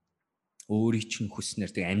өөрийн чинь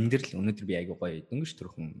хүснээр тэг амьдрал өнөөдөр би айгуу гоё дөнгөж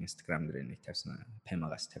төрхөн Instagram дээр нэг тавьсан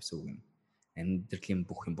пемагаас тавьсан үг юм. Амьдралын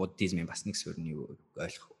бүх юм буддизмын бас нэг суурьны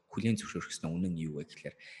ойлгох хүлийн зөвшөөрөх гэсэн үнэн юу вэ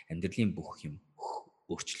гэхээр амьдралын бүх юм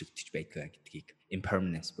өөрчлөгдөж байдаг гэдгийг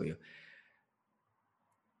impermanence буюу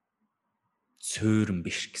цөөрөн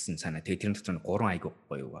биш гэсэн санаа. Тэгээ тэрэн дотор 3 айгуу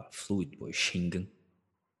гоё fluid буюу шингэн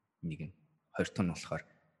нэг нь 20 тонн болохоор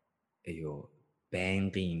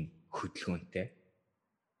байнгын хөдөлгөөнтэй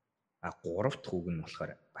 3 дахь үг нь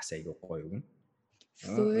болохоор бас айгуу гоё үг.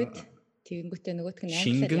 Fluid тэгэнгүүтээ нөгөөх нь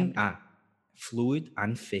шингэн fluid,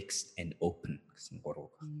 unfixed and open гэсэн 3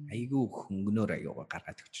 үг. Айгуу хөнгөнөөр айгуугаа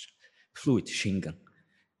гаргаад өгч. Fluid шингэн.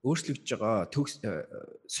 Өөрчлөгдөж байгаа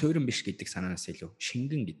суурин биш гэдэг санаанаас илүү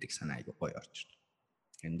шингэн гэдэг санаа айгуу гоё орж байна.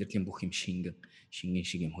 Амьдралын бүх юм шингэн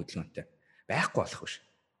шиг юм хөдөлгөөнтэй байхгүй болох биш.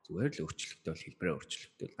 Зүгээр л өөрчлөлттэй бол хэлбэрээ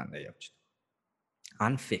өөрчлөлттэй дандаа явж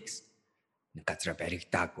байна. Unfixed нэг газараа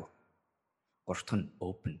баригдаагүй. 3 дахь нь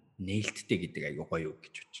open нээлттэй гэдэг айгуу гоё үг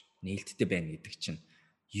гэж бодож. Нээлттэй байна гэдэг чинь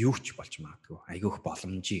юу ч болж магадгүй. Айгүйх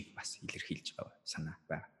боломжийг бас илэрхийлж байгаа санаа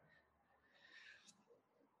байна.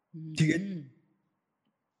 Тэгээд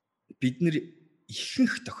бид нэр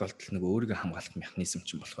ихэнх тохиолдолд нэг өөрийгөө хамгаалах механизм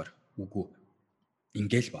чинь болохоор үгүй.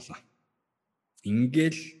 Ингээл болоо.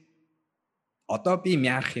 Ингээл одоо би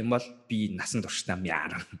мяарах юм бол би насан туршдаа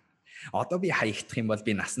мяарна. Одоо би хаягдах юм бол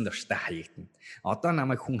би насан туршдаа хаягдана. Одоо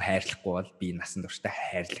намайг хүн хайрлахгүй бол би насан туршдаа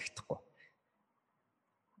хайрлагдахгүй.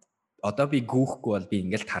 Одоо би гүүхгүй бол би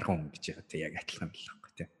ингээл тархан гэж байгаа тийм яг адилхан л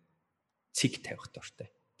байхгүй тийм. Цэг тавих дуртай.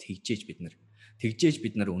 Тэгжээж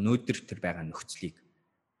бид нар өнөөдөр тэр байгаа нөхцөлийг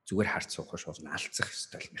зүгээр харж суух шууд алдсах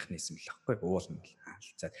ёстой механизм л байхгүй. Уул нь бол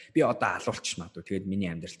алдцаад. Би одоо алуулчих магадгүй. Тэгээд миний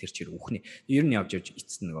амьдрал тэр чир үхний ер нь явж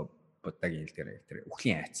эцэст нөгөө будагийн хэл дээр тэр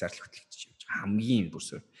үхлийн айцаар л хөтлөгдөж явж байгаа. Хамгийн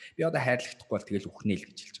бүсээр. Би одоо хайрлахдаггүй бол тэгэл үхнээ л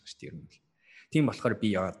гэж хэлж байгаа шүү дээ ер нь. Тийм болохоор би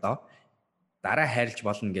одоо дараа хайрлж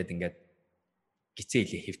болно гэд ингээд гизээ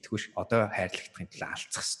илээ хэвтгэвш одоо хайрлагдахын тулд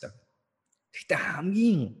алцах ёстой. Гэхдээ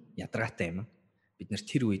хамгийн ядаргаатай юм бид нар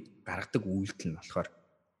тэр үед гаргадаг үйлдэл нь болохоор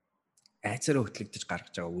айцаараа хөтлөгдөж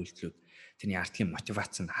гаргаж байгаа үйлдэлүүд тэрний ардгийн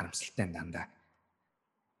мотивацийн харамсалтай дандаа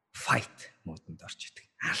fight модонд орж идэг.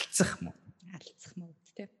 Алцах мод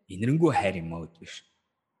тийм. Инэрэнгүү хайрын мод биш.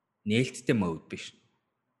 Нээлттэй мод биш.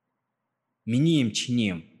 Миний юм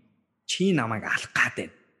чиний юм. Чи намайг алах гад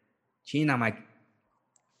байна. Чи намайг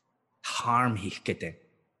harm хийх гэдэг.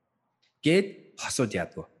 Гэт хосууд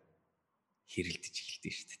яадгүй. Хэрэлдэж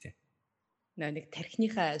эхэлдэг шүү дээ. Нэг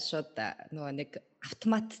тархиныхаа шууд нэг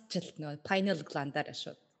автоматжил pineal gland-аар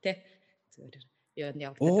шууд тий. Зүгээр юу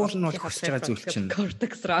яваад. Уул нь бол хүсэж байгаа зүйл чинь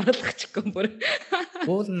cortex руу оруулахчихгүй бүр.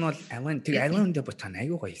 Уул нь бол Алван дэ ботан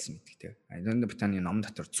аягүй гоё хэлсэн мэт тий. Алван дэ ботаны ном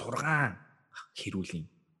дотор 6 хэрүүлийн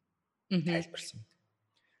тайлбарсан.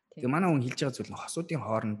 Тэгээ манай хүн хэлж байгаа зүйл нь хосуудын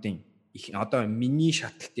хоорондын одоо миний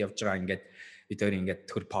шатлалт явж байгаа ингээд бид хоёр ингээд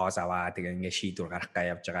төр поз аваа тэгээ ингээд шийдвэр гаргах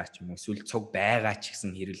га явж байгаа ч юм уу эсвэл цуг байгаа ч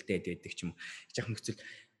гэсэн хэрэлдээд байдаг ч юм уу. Их нөхцөл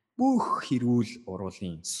бүх хэрүүл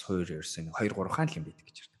уруулын суур ерсөн 2 3 хаан л юм байдаг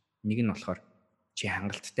гэж байна. Нэг нь болохоор чи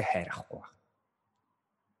хангалттай хайр авахгүй байна.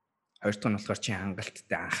 Хоёр дахь нь болохоор чи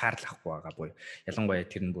хангалттай анхаарал авахгүй байгаа буюу ялангуяа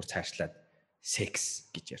тэр нь бүр цаашлаад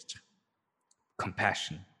секс гэж ярьж байгаа.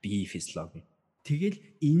 Compassion, be physiology. Тэгэл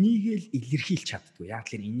энийг л илэрхийлж чаддгүй. Яг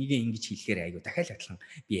л энийг ингэж хэлэхээр айгу дахиад адилхан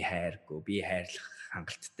би хайргүй, би хайрлах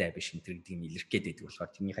хангалттай биш энэ гэдэг юм илэрх гээд байдаг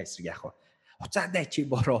болохоор тэрнийхээ эсрэг яах вэ? Хуцаадаа чи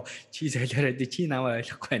бороо, чи солиороод чи намайг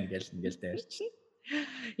ойлгохгүй байна гэл ингээл дайрчин.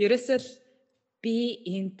 Ерөөсөө л би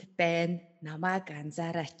энд байна, намайг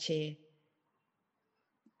анзаараач.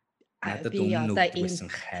 Надад өмнө өгсөн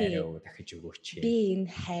хайраа дахиж өгөөч. Би энэ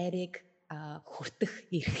хайрыг хүртэх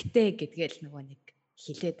эрхтэй гэдгээл нөгөө нэг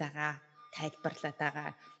хэлээд байгаа, тайлбарлаад байгаа,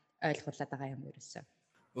 ойлгуулад байгаа юм ерөөсөө.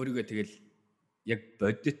 Өөрийгөө тэгэл яг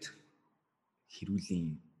бодит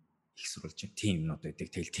хэрүүлийн их сурвалж тийм юмнууд байдаг.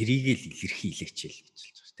 Тэгэл тэрийг л илэрхийлээч л гэж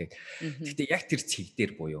хэлж байна. Гэхдээ яг тэр цэг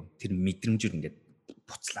дээр буюу тэр мэдрэмжүүд ингээд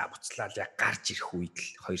буцлаа яг гарч ирэх үед л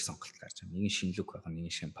хоёр сонголт гарч байгаа. Нэг нь шинэлэг байх, нэг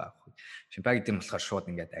нь шимпа авах. Шимпа гэдэг нь болохоор шууд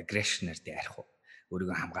ингээд агрессионаар дайрах уу.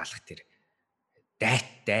 Өөрийгөө хамгаалах тэр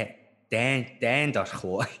дайнд орох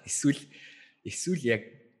уу. Эсвэл яг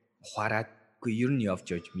ухаараадгүй ер нь явж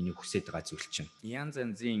миний хүсэж байгаа зүйл чинь. Янз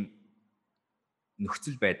янзын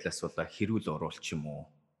нөхцөл байдлаас болоо хэрүүл оруулах юм уу?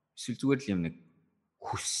 Эсвэл зүгээр л юм нэг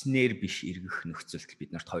хүснээр биш эргэх нөхцөлд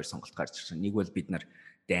бид нарт хоёр сонголт гарч ирж байна. Нэг бол бид нар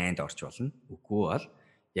дайнд орж болно. Үгүй бол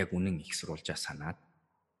яг үнэн их сурвалжаа санаад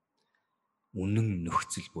үнэн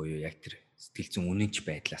нөхцөл буюу яг тэр сэтгэл зүйн үнэнч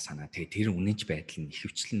байдлаа санаа. Тэгээ тэр үнэнч байдал нь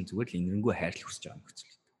ихэвчлэн зүгээр л инэрэнгүй хайрлах хүсэж байгаа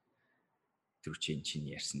нөхцөл. Тэр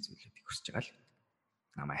чиний ярьсан зүйлүүдийг хүсэж байгаа л.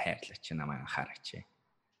 Намайг хайрлаач, намайг анхаараач.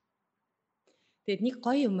 Тэгээд нэг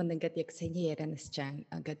гоё юм ингээд яг саяны ярианаас ч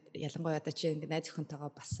ингээд ялангуяа одоо чи ингээд найз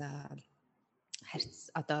охинтойгоо бас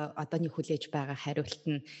одооний хүлээж байгаа хариулт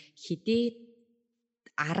нь хэдий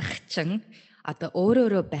аргачин одоо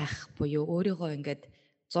өөрөө байх буюу өөрийгөө ингээд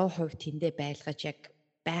 100% тэндээ байлгаж яг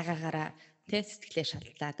байгаагаараа сэтгэлээ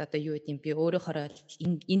шалтлаад одоо юу гэдэм би өөрөөхөө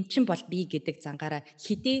эн чинь бол би гэдэг зангаараа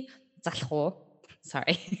хэдий залах уу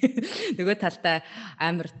нөгөө талдаа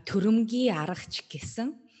амар төрөмгийн аргач гэсэн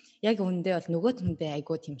яг үүндээ бол нөгөө түндээ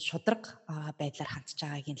айгуу тийм шудраг байдлаар хандж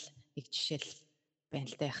байгааг нь л нэг жишээл байна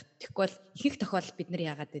л да. Тэгэхгүй бол ихэнх тохиолдолд бид нар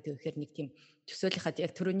яагаад гэдэг вэ гэхээр нэг тийм төсөөлийнхаа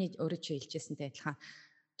яг түрүүний өөрөө чи хэлжсэнтэй адилхан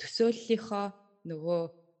төсөөллийнхоо нөгөө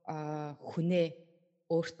хүнээ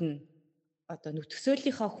өөрт нь одоо нэг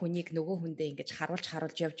төсөөллийнхоо хүнийг нөгөө хүндээ ингэж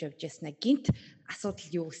харуулж явж яснаа гинт асуудал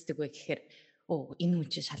юу гэсдэг вэ гэхээр энэ хүн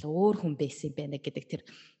чинь шал өөр хүн байсан юм байна гэдэг тэр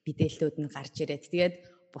мэдээллүүд нь гарч ирээд тэгээд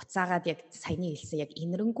буцаагаад яг саяны хэлсэн яг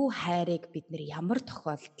инэрэнгүү хайрыг бид нэр ямар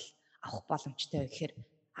тохиолдолд авах боломжтой вэ гэхээр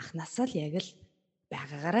анхнаасаа л яг л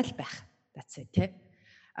байгаагаараа л байх. That's it тий.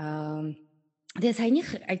 Тэгээ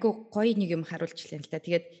саяных айгу гоё нэг юм харуулчихлаа л да.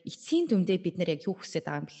 Тэгээд эцсийн дүндээ бид нэр яг юу хүсэж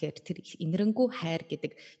байгаа юм гэхээр тэр инэрэнгүү хайр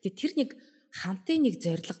гэдэг. Тэгээд тэр нэг хамтын нэг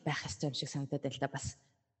зориг байх ёстой юм шиг санагдаад байл та бас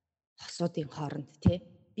хосуудын хооронд тий.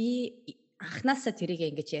 Би анхнаасаа тэрийг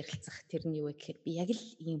ингэж ярилцах тэр нь юу вэ гэхээр би яг л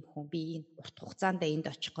ийм хүн би энэ урт хугацаанд энд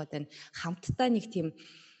очих гээд байна. Хамтдаа нэг тийм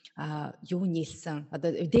юу нийлсэн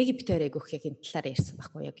одоо дэги битээр айгүйх яг энэ талаар ярьсан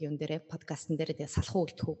байхгүй яг юун дээрээ подкастн дээр тэгээ салах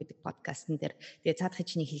үлдэхүү гэдэг подкастн дээр тэгээ цаадах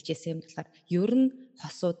чиний хэлжсэн юм болохоор ер нь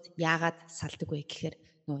хосууд яагаад салдаг вэ гэхээр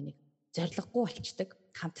нөгөө нэг зориггүй болчдөг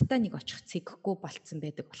хамтдаа нэг очих цэгхгүй болцсон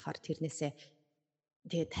байдаг болохоор тэрнээсээ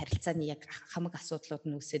тэгээд харилцааны яг хамаг асуудлууд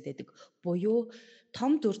нь үүсээд байдаг буюу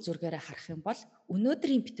том дүр зургаараа харах юм бол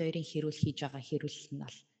өнөөдрийн бит хоёрын хэрүүл хийж байгаа хэрүүл нь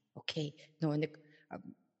бол окей нөгөө нэг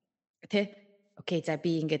окей за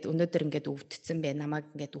би ингээд өнөөдөр ингээд өвдсөн бай намайг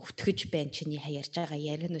ингээд өвтгөж байна чиний ярьж байгаа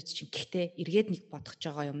яриануд чинь гэхдээ эргээд нэг бодож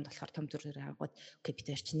байгаа юм болохоор том зүрээр хангууд окей бид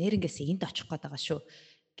хоёр чинь нэрнгээсээ энд очих гээд байгаа шүү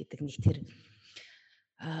гэдэг нэг тэр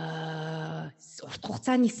урт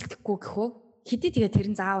хугацааны эсэлхгүй гэхөө хэдий тэгээ тэр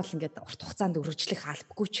нь заавал ингээд урт хугацаанд өргөжлөх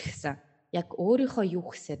албагүй ч гэсэн яг өөрийнхөө юу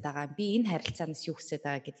хүсэж байгаа би энэ харилцаанаас юу хүсэж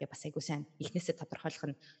байгаа гэдгээ бас айгуу сайн эхнээсээ тодорхойлох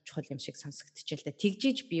нь чухал юм шиг сонсогдчихжээ л да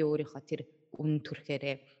тэгжиж би өөрийнхөө тэр үнэн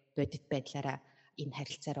төрхээрээ бодит байдлаараа энэ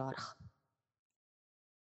харилцаараа орох.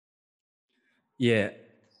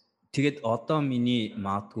 Тэгээд одоо миний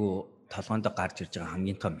магадгүй толгоонд гарч ирж байгаа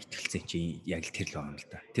хамгийн том итгэлцээ чи яг л тэр л байна л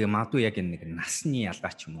да. Тэгээ магадгүй яг нэг насны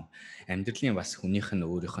ялгаа ч юм уу амьдралын бас хүнийх нь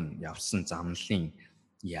өөрийнх нь явсан замналын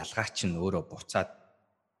ялгаа ч нь өөрөө буцаад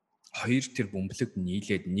хоёр тэр бөмбөлөг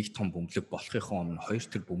нийлээд нэг том бөмбөлөг болохынхоо өмнө хоёр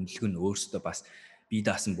тэр бөмбөлөг нь өөрсдөө бас бие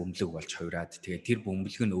даасан бөмбөлөг болж хувираад тэгээ тэр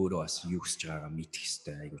бөмбөлөг нь өөрөө бас юу гэж байгаагаа мэдэх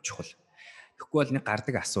хэрэгтэй айгуу чухал. Тэгэхгүй бол нэг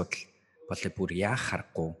гардаг асуудал бол бүр яах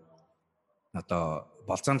харахгүй одоо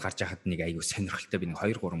болцоонд гарч яхад нэг айгуу сонирхолтой би нэг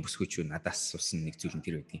 2 3 бүсгүйч надаас асуусан нэг зүйл нь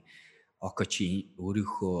тэр байдгийн. Око чи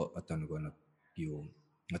өөрийнхөө одоо нөгөө юу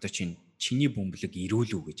Одоо чиний бөмбөлөг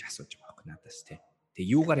ирүүлүү гэж асууж байгаа байхгүй надаас тий.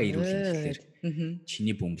 Тэгээ юугаараа ирүүлэх юм гэхээр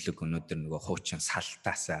чиний бөмбөлөг өнөөдөр нөгөө хуучин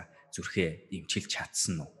салтаасаа зүрхээ имчилж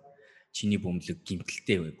чадсан уу? Чиний бөмбөлөг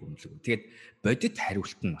гимтэлтэй бөмбөлөг. Тэгээд бодит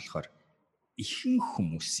хариулт нь болохоор ихэнх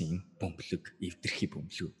хүмүүсийн бөмбөлөг эвдэрхий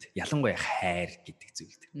бөмбөлгүүд. Ялангуяа хайр гэдэг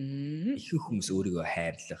зүйл дээр. Ихэнх хүмүүс өөрийгөө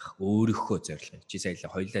хайрлах, өөрийнхөө зорилго. Чи сая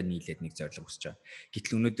хоёулаа нийлээд нэг зорилго хүсэж байгаа.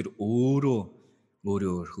 Гэтэл өнөөдөр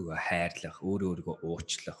өөрийгөө хайрлах, өөрийгөө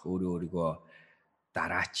уучлах, өөрийгөө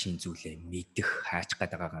дараачийн зүйлээ мэдэх, хаач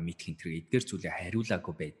гадагаагаа мэдэх энэ төр эдгээр зүйлээ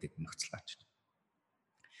хариулаагүй байдаг нөхцөл гарч байна.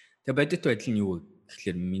 Тэгээ бодит байдал нь юу вэ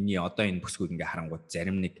гэхээр миний одоо энэ бүсгүйг ингээ харангууд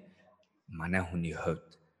зарим нэг манай хүний хувьд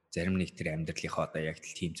зарим нэг тэр амьдралынхаа одоо яг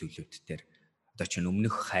л тийм зүйлүүд дээр одоо ч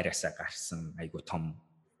өмнөх хайраасаа гарсан айгу том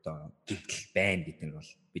одоо гэмтэл байна гэдэг нь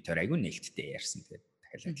бол би тэр айгу нээлттэй ярьсан. Тэгээд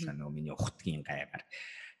дахиад адилхан нөгөө миний ухтгийн гайгаар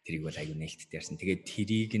тэрийг бол айгу нээлттэй ярьсан. Тэгээд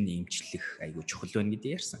тэрийг нь эмчлэх айгу чухал байна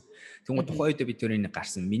гэдэг ярьсан. Тэгмээ тухайн үед би тэр энэ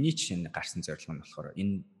гарсан миний чинь гарсан зорилго нь болохоор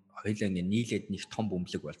энэ хоёулаа ингээ нийлээд нэг том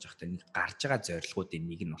бөмбөлөг болж байхдаа нэг гарч байгаа зорилгоудын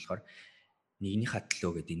нэг нь болохоор нэгнийхээ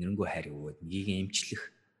төлөө гэдэг инэрэнгүү хайр өгөөд нэгийг эмчлэх.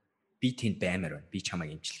 Би тэнд баймаар байна. Би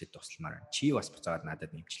чамайг эмчлэхэд тусламаар байна. Чи бас буцаад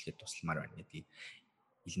надад эмчлэхэд тусламаар байна гэдгийг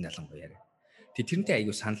илэн далангуу яриа. Тэг тэрнтэй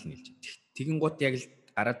аягүй санал нийлж. Тэгин гут яг л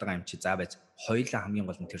гараад байгаа юм чи заа байж хоёулаа хамгийн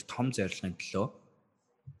гол нь тэр том зорилгын төлөө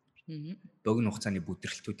богино хугацааны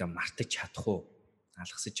бүдрэлтүүдээ мартаж чадах уу?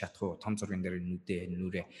 Алгасаж чадах уу? Том зурган дээр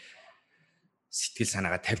нүрээ сэтгэл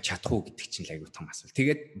санаагаа тавьж чадах уу гэдэг чинь аягүй том асуулт.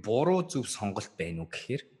 Тэгээд буруу зөв сонголт байна уу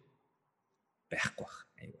гэхээр байхгүй байх.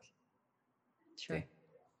 Аягүй.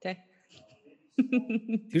 Тэ.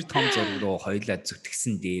 Тэр том зураг руу хоёлаа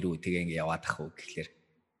зүтгэсэн дээрүү тэгээ ингээ яваад ах уу гэхлээр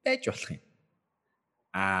байж болох юм.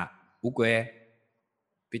 Үгүй ээ.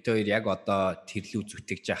 Бид хоёр яг одоо тэрлүү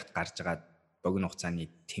зүтгэж яхад гарч байгаа богино хугацааны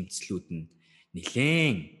тэмцлүүд нь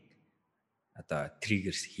нэлээн одоо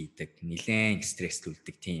триггерс хийдэг, нэлээн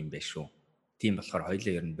стресслүүлдэг тийм байх шүү. Тийм болохоор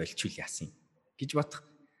хоёлаа ер нь болчихвол яасан гэж бодох.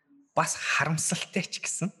 Бас харамсалтай ч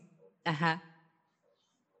гэсэн.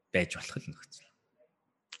 Байж болох л нөхцөл.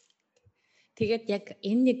 Тэгээд яг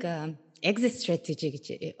энэ нэг exit strategy гэж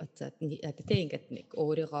одоо тийм ингээд нэг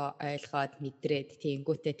өөрийгөө ойлгоод мэдрээд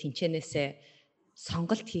тийгүүтээ тэнчэнээсээ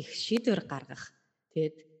сонголт хийх шийдвэр гаргах.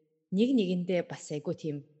 Тэгээд нэгэндээ бас айгу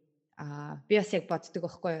тийм би бас яг боддог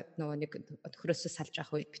байхгүй нөгөө нэг төхрөөсөө салж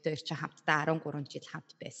авах үед бид хоёр ч хамтдаа 13 жил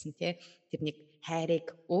хамт байсан тий. Тэр нэг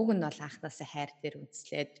хайрыг уг нь бол анхнаасаа хайр дээр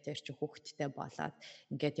үндэслээд бид хоёр ч хүүхэдтэй болоод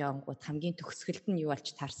ингээд явангууд хамгийн төгсгөлд нь юу болж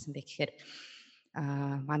таарсан бэ гэхээр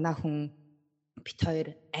манай хүн бид хоёр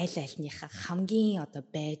аль альныхаа хамгийн одоо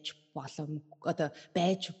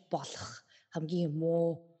байж болох хамгийн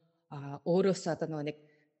муу өөрөөсөө одоо нөгөө нэг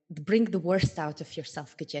bring the worst out of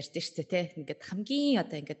yourself гэж ярьдэн шүү дээ тий. Ингээд хамгийн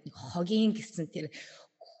одоо ингээд нэг хогийн гэсэн тэр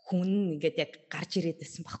хүн ингээд яг гарч ирээд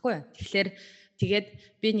байсан баггүй. Тэгэхээр тэгээд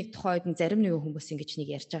би нэг тухайд зарим нэгэн хүмүүс ингэж нэг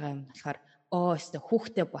ярьж байгаа юм болохоор өстө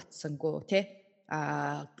хүүхдээ ботсонгүй тий.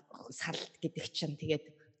 Салт гэдэг чинь тэгээд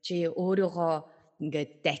чи өөрийгөө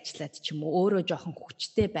ингээд дайчлаад ч юм уу өөрөө жоохон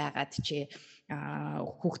хүчтэй байгаад чи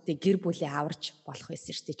хүүхдээ гэр бүлээ аварч болох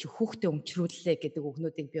байсан шүү дээ. Чи хүүхдээ өмчрүүллээ гэдэг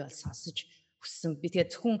үгнүүдийг би бол сонсож хүссэн. Би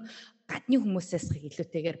тэгээ зөвхөн гадны хүмүүсээс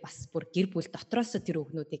илүүтэйгээр бас бүр гэр бүл дотроос тэр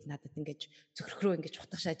өгнүүдийг надад ингэж зөвхөр рүү ингэж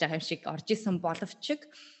утгашааж байгаа юм шиг орж исэн боловч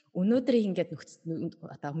өнөөдрийн ингэж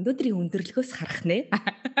одоо өнөөдрийн өндөрлгөөс харах нэ.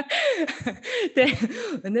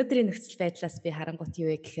 Тэгээ өнөөдрийн нөхцөл байдлаас би харангуут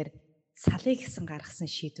юу вэ гэхээр салыг гэсэн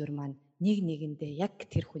гаргасан шийдвэр маань нэг нэгэндээ яг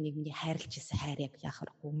тэр хүнийг миний хайрлаж исэн хайр яг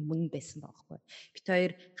яхаар өмнө байсан байхгүй. Бид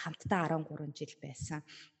хоёр хамтдаа 13 жил байсан.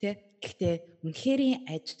 Гэхдээ үнэхэрийн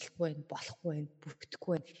ажилтгүй болохгүй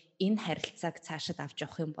бүрдэхгүй. Энэ харилцааг цаашид авч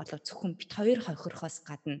явах юм бол зөвхөн бид хоёр хохирохоос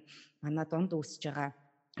гадна манай дунд үүсэж байгаа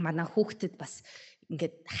манай хүүхдэд бас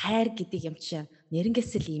ингээд хайр гэдэг юм чинь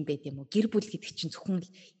нэрэнгээс л юм байд юм уу? Гэр бүл гэдэг чинь зөвхөн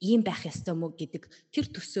ийм байх ёстой мó гэдэг тэр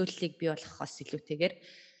төсөөллийг бий болгохоос илүүтэйгээр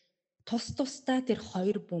тусдаа тэр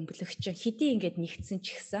хоёр бөмбөлөг чинь хэдий ингээд нэгдсэн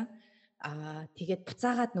ч гэсэн тэгээд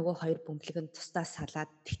буцаагаад нөгөө хоёр бөмбөлөг нь тусдаа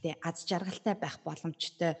салаад гэхдээ аз жаргалтай байх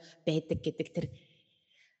боломжтой байдаг гэдэг тэр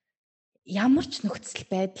ямар ч нөхцөл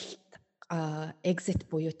байдалд exit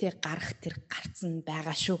буюу тий гарах тэр гарцсан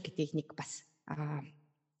байгаа шүү гэдгийг нэг бас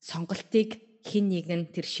сонголтыг хин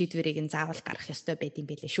нэгэн тэр шийдвэрийг нь заавал гарах ёстой байд юм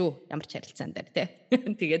байлээ шүү. Ямар ч харилцаан дээр тий.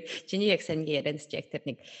 Тэгээд чиний яг сайн ярианс яг тэр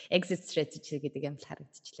нэг exit strategy гэдэг юм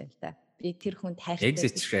харагдчихлаа л да. Би тэр хүнд хайртай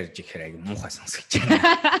exit strategy гэхээр аяг муухай сонсгож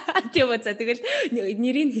байна. Тийм үү. Тэгэл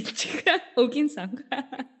нэрийг хэлчих. Өгийн сонг.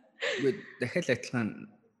 Гэхдээ дахиад адилхан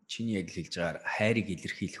чиний яг хэлж байгаа хайрыг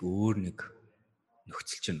илэрхийлэх өөр нэг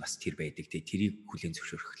нөхцөл чинь бас тэр байдаг тий. Тэрийг хүлээн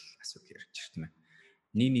зөвшөөрөх асуудал ярьж байна тийм ээ.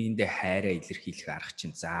 Нэг нэгэндээ хайраа илэрхийлэх арга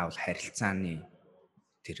чинь заавал харилцааны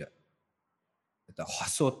тэр одоо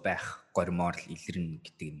хосууд байх гормоор л илэрнэ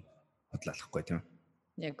гэдэг нь бодлохгүй тийм.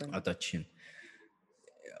 Яг үнэ. Одоо чинь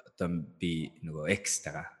одоо би нөгөө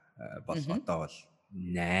X-тагаа бол одоо бол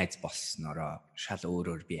найз болсноороо шал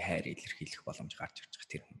өөрөөр би хайр илэрхийлэх боломж гарч ирж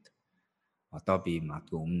байгаа тэр хүнд. Одоо би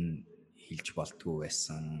магадгүй өмнө хэлж болдгоо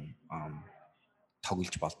байсан,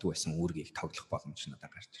 тоглож болдгоо байсан үүргийг тоглох боломж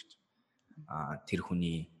надад гарч ирж байна.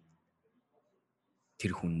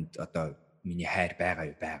 Тэр хүнд одоо миний хайр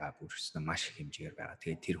байгаа бүр өстө маш их хэмжээгээр байгаа.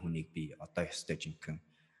 Тэгээд тэр хүнийг би одоо ёстой жинхэнэ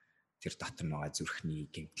тэр дотор байгаа зүрхний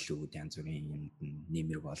гэмтлүүд янз бүрийн юмд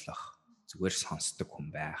нэмэр болох зүгээр сонсдог хүн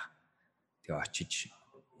байх. Тэгээ очиж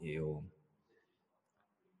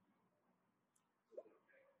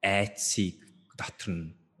айцыг дотор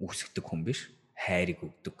нь үүсгдэг хүн биш, хайрыг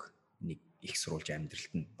өгдөг нэг их сурвалж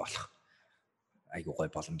амьдралд нь болох айгуу гой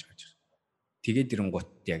боломж гарч ирсэн. Тэгээд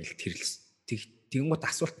ирэнгуут яг л тэгэнгуут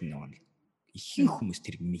асуулт нь нэг ихэнх хүмүүс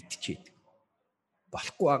тэрийг мэдчихэдэг.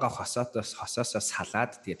 Болохгүй байгаа хосоосоо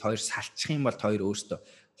салаад тэгээд хоёр салчих юм бол хоёр өөртөө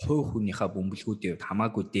хувь хүнийхээ бөмбөлгүүдийн хувьд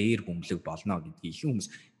хамаагүй дээр бөмбөлөг болно гэдгийг ихэнх хүмүүс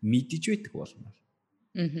мэдэж байдаг болно.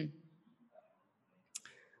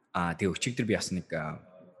 Тэгээ өчигдөр би бас нэг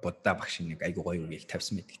Будда багшийн нэг айгуу гоё үгийг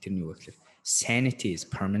тавьсан байдаг. Тэрний үг гэхээр sanity is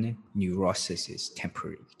permanent, neurosis is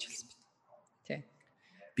temporary гэж хэлсэн байна. Тий.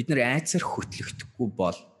 Бид нэр айцаар хөтлөгдөхгүй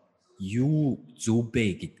бол юу зөв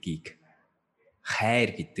бэ гэдгийг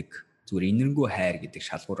хайр гэдэг зүгээр инэрэнгүй хайр гэдэг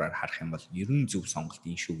шалгуураар харах юм бол ерөн зөв сонголт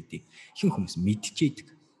энэ шүү гэдгийг ихэнх хүмүүс мэдчихэдэг.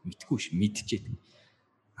 Мэдгүй ш мэдчихэдэг.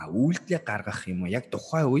 Үйлдэлээ гаргах юм уу яг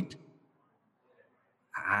тухайн үед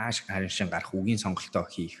харин шин гарах үгийн сонголтоо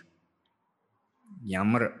хийх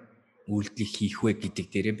ямар үйлдэлийг хийх вэ гэдэг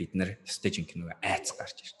дээрээ бид нар өстэй жинхэнэ айц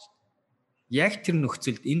гарч ирж байна. Яг тэр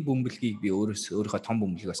нөхцөлд энэ бөмбөлгийг би өөрийнхөө том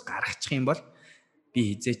бөмбөлгөөс гаргачих юм бол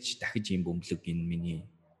би хизээч дахиж ийм бөмбөлөг энэ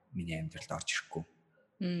миний амьдралд орж ирэхгүй.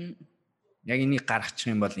 Яг энийг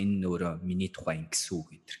гаргачих юм бол энэ өөрөө миний тухай ингэсэн үг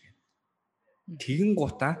гэдэг. Тэгэн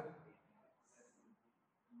гутаа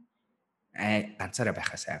ганцаараа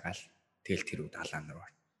байхаас айгаал тэгэл тэр үед алаанаар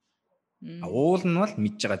байна. Уул нь бол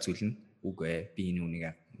мэдж байгаа зүйл нь үгүй би энэ үнийг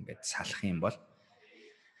ингээд салах юм бол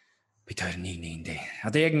бид хоёр нэгэндээ.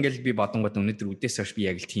 Одоо яг ингээд би бодонгод өнөөдөр үдээс хойш би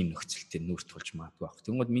яг л тийм нөхцөлтэй нүүрт тулж магадгүй баг.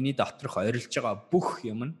 Тэгмээд миний доторх ойрлж байгаа бүх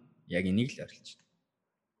юм нь яг энийг л ойрлж байна.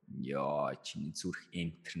 Яа чиний зүрх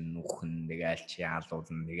эмтэр нүхэн тэгэл чи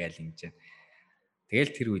алуулна тэгэл ингэж.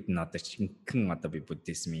 Тэгэл тэр үед нь одоо чинхэн одоо би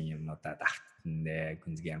буддизмын юмнуудад автнаа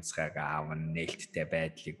гүнзгий амсгаагаа аавн нээлттэй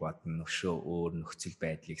байдлыг бодно өшөө өөр нөхцөл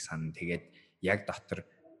байдлыг санана. Тэгээд яг дотор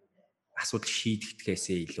асуудал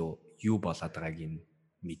шийдэгдэхээсээ илүү юу болоод байгааг нь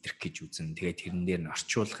мэдрэх гэж үзнэ. Тэгээд тэрэн дээр нь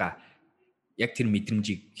орчуулга яг тэр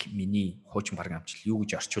мэдрэмжийг миний хуучин бараг амчил юу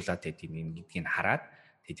гэж орчуулад байд юм гэдгийг хараад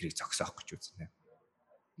тэгээд тэрийг зогсоох гэж үзнэ.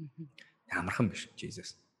 Амархан биш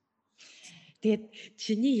Jesus. Тэгээд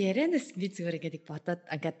чиний ярианаас би зүгээр ингээд бодоод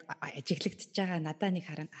ингээд ажиглагдчихж байгаа надад нэг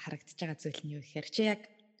харагдчихж байгаа зүйл нь юу гэхээр чи яг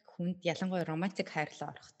хүнд ялангуяа романтик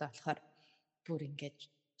хайрлаа орохдоо болохоор бүр ингээд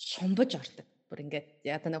шумбаж ордог. Бүр ингээд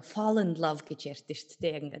яг нэг fall in love гэж ярьдэн шүү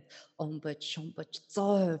дээ. Яг ингээд омбож, шумбаж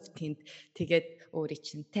 100% тэнд тэгээд өөрийн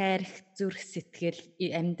чинь тарих, зүрх сэтгэл,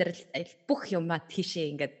 амьдрал бүх юмаа тийшээ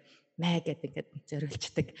ингээд маягаад ингээд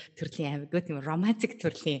зориулцдаг төрлийн аймаг тийм романтик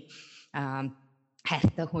төрлийн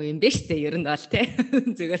хайртай хүн юм биш үү? Ер нь бол тий.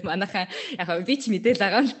 Зүгээр манайхаа яг би ч мэдээл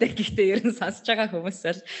байгаа юм л дээ. Гэхдээ ер нь сонсож байгаа хүмүүс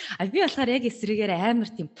бол би болохоор яг эсрэгээр амар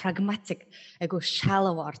тийм прагматик айгу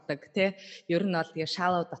shallow ордог тий. Ер нь бол тэгээ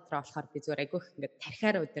shallow дотроо болохоор би зүгээр айгу их ингээд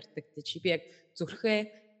тархиар удирдаг. Чи би яг зүрхээ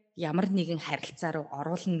ямар нэгэн харилцаа руу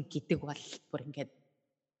оруулна гэдэг бол бүр ингээд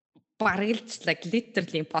баргалж like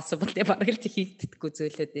literally impossible тий. Баргалж хийгддэггүй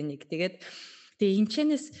зүйлүүд энийг. Тэгээ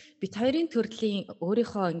энэчнээс бид хоёрын төрлийн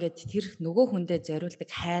өөрийнхөө ингээд тэр нөгөө хүндээ зориулдаг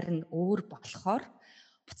хайр нь өөр болохоор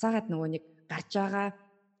буцаагаад нөгөө нэг гарч байгаа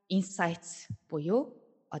insights буюу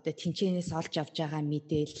одоо тэнцэнээс олж авч байгаа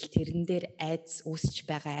мэдээлэл тэрэн дээр айдас үүсч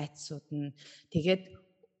байгаа айдсууд нь тэгээд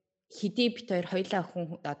хэдий бид хоёр хоёлаа хүн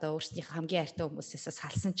одоо өөрсдийнхээ хамгийн хайртай хүмүүсээс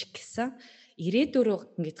салсан ч гэсэн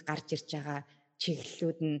ирээдүрөө ингээд гарч ирж байгаа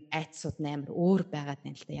чиглэлүүд нь айдсууд нь амар өөр байгаад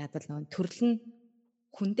байна л да. Яг л нөгөө төрөл нь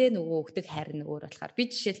хүндээ нөгөө өгдөг хайр нь өөр болохоор би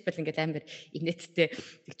жишээлбэл ингээд амар инээдтэй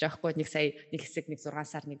тэг жоохгүй нэг сая нэг хэсэг нэг 6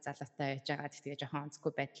 сар нэг залуутай байж байгаа тэгээ жоохон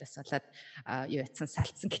онцгүй байдлаас болоод юу ятсан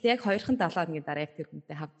салцсан. Гэтэ яг 2-7 хоногийн дараа яг тэр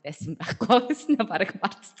хүнтэй хавд байсан байхгүй байснаа бараг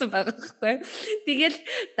мартсан байгаа байхгүй. Тэгэл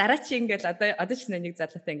дараа чи ингээд одоо ч нэг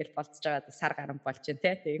залуутай ингээд болцож байгаа сар гарan болж байна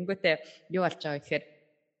те. Тэгэнгүүтээ юу болж байгаа гэхээр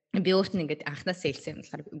би өөрт нь ингээд анхнаасаа хэлсэн юм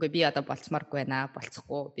болохоор үгүй би одоо болцмооргүй байна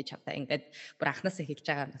болцохгүй би чамтай ингээд бүр анхнаасаа хэлж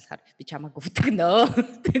байгаа юм болохоор би чамааг өвдгөнөө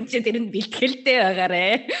тэр нь бэлтгэлтэй байгаарэ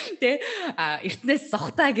тэ эртнээс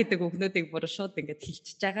сохтаа гэдэг үгнүүдийг бүр шууд ингээд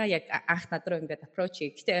хэлчихэж байгаа яг анх над руу ингээд approach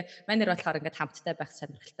хийх. Гэтэ манайр болохоор ингээд хамттай байх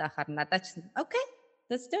сонирхолтой ахаар надад ч okay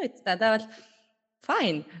let's do it дадаа бол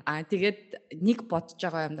fine тэгээд нэг бодож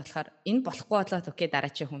байгаа юм болохоор энэ болохгүй болоод окей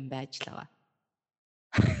дараачийн хүн байж л байгаа.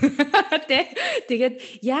 Тэгээд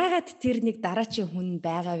яагаад тэр нэг дараачийн хүн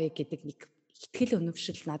байгаа вэ гэдэг нэг ихтгэл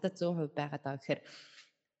өнөвшил надад 100% байгаад байгаа гэхээр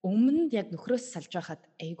өмнө яг нөхрөөс салж байхад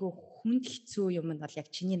айгүй хүнд хэцүү юм нь бол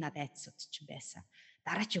яг чиний надад айцсууд ч юм байсан.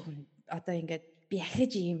 Дараачийн хүн одоо ингээд би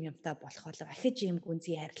ахиж ийм юмтай болох болов ахиж ийм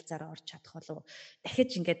гүнзгий харилцаараа орж чадах болов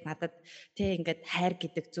дахиж ингээд надад тэ ингээд хайр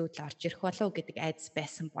гэдэг зүйл орж ирэх болов гэдэг айдас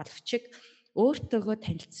байсан боловч өөртөөгөө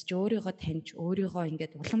танилцж өөрийгөө таньж өөрийгөө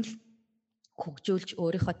ингээд улам хөгжүүлж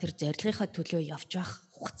өөрийнхөө тэр зорилгынхаа төлөө явж байх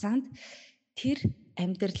хугацаанд тэр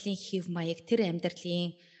амьдралын хэв маяг тэр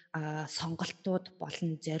амьдралын сонголтууд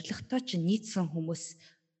болон зорилготой ч нийцсэн хүмүүс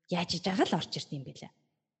яаж иж байгаа л орж ирд юм бэлээ.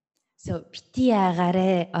 So бити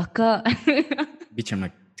ягаарэ око би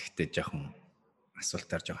чамайг тэгтээ жоохон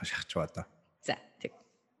асуултаар жоохон шахчихваа даа. За тэг.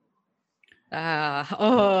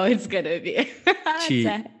 It's gonna be. Чи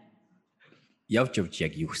явж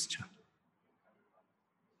яг юу хүсэж байгаа?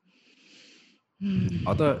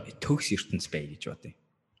 Одоо төгс ертөнц бай гэж бодъё.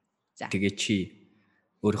 Тэгээ чи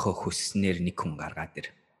өөрийнхөө хүсснээр нэг хүн гаргаад ир.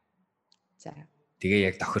 За. Тэгээ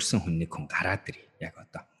яг тохирсон хүн нэг хүн гараад ир. Яг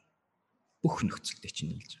одоо бүх нөхцөлтэй чинь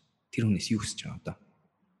нийлж. Тэр хүнээс юу хүсэж байгаа одоо?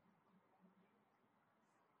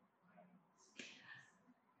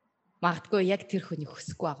 Магадгүй яг тэр хүнийг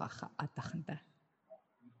хүсэхгүй байгаа одоохондоо.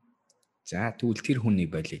 За тэгвэл тэр хүнийг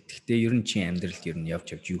болий. Гэхдээ ер нь чи амьдралд ер нь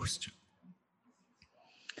явж юу хүсэж байгаа?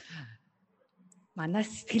 Манай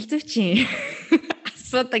сэтгэл зүйчийн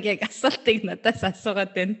асуудаг яг асуултыг надаас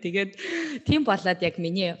асуугаад байна. Тэгээд тийм болоод яг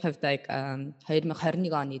миний хувьд яг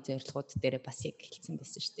 2021 оны зорилгууд дээр бас яг хэлсэн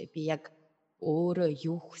байсан шүү дээ. Би яг өөрөө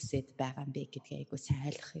юу хүсэж байгаа юм бэ гэдгийг айгуу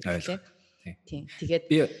сайн ойлгох хэрэгтэй. Тийм. Тэгээд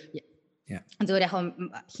би зөвөр яг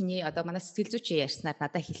хиний одоо манай сэтгэл зүйчийн ярьснаар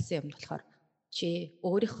надад хэлсэн юм болохоор чи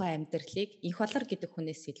өөрийнхөө амьдралыг инх болор гэдэг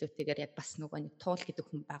хүнээс илүүтэйгээр яг бас нөгөө нэг туул гэдэг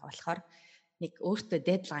хүн байгаа болохоор нэг өөртөө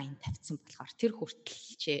дедлайн тавьсан болохоор тэр хүртэл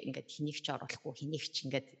чи ингээд хэнийг ч оруулахгүй хэнийг ч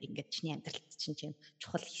ингээд чиний амьдралд чинь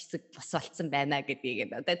чухал хэсэг бос болцсон байна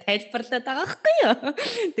гэдгийг одоо тайлбарлаад байгаа байхгүй юу.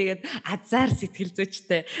 Тэгээд азар сэтгэл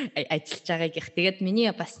зүйчтэй ажиллаж байгаагийнх. Тэгээд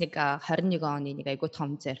миний бас нэг 21 оны нэг айгуу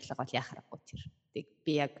том зорилго бол яхахгүй тэр.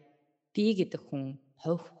 Би яг би гэдэг хүн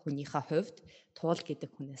хувь хүнийхээ хувьд туул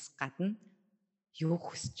гэдэг хүнээс гадна юу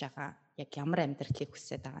хүсэж байгаа, яг ямар амьдралыг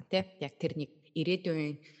хүсэж байгаа тийм. Яг тэр нэг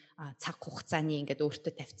ирээдүйн цаг хугацааны ингээд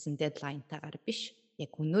өөртөө тавьсан дедлайнтайгаар биш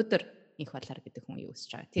яг өнөөдөр инх болоор гэдэг хүн юу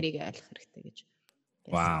хүсэж байгаа тэрийг ойлгох хэрэгтэй гэж.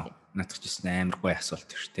 Вау, надад ч амар гоё асуулт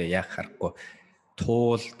шүү дээ. Яг харахгүй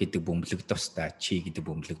туул гэдэг бөмбөлөг тустай, чи гэдэг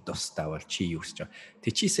бөмбөлөг тустай бол чи юу хүсэж байгаа.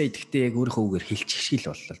 Тэг чи сая гэхдээ яг өөрийнхөө үгээр хэлчих шиг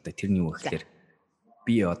л боллоо л да. Тэрний үг гэхээр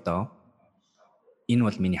би одоо энэ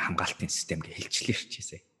бол миний хамгаалтын систем гэж хэлчихлээ шүү чи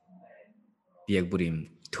сая. Би яг бүр юм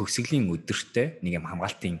төгсгөлийн өдөртөө нэг юм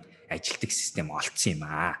хамгаалтын ажилтг систем олцсон юм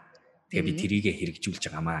аа. Тэгээ би тэрийгэ хэрэгжүүлж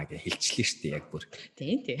байгаамаа гэж хэлчихлээ шүү дээ яг бүр.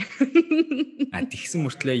 Тийм. Тэгсэн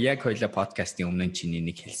мөртлөө яг хоёлаа подкастын өмнө чиний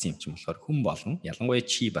нэг хэлсэн юм чинь болохоор хүн болгон ялангуяа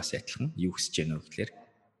чи бас адилхан юу хүсэж байна вэ гэхээр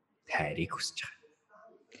хайрыг хүсэж байгаа.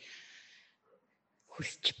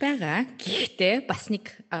 Хүсэж байгаа. Гэхдээ бас нэг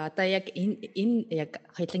одоо яг энэ яг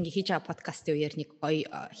хоёлын хийж байгаа подкастын үеэр нэг гоё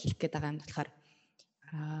хэлэх гээд байгаа юм болохоор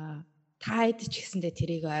та хэд ч гэсэндээ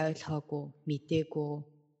тэрийг ойлгоогүй,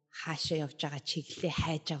 мэдээгүй хаашаа явж байгаа чиглэлээ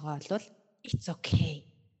хайж байгаа бол it's okay.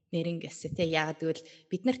 Нэрэнгээс тэ яг гэвэл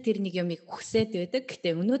бид нар тэр нэг юмыг хүсээд байдаг.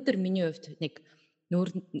 Гэтэ өнөөдөр миний хувьд нэг нүүр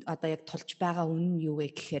одоо яг тулж байгаа үнэн нь юу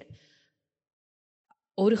вэ гэхээр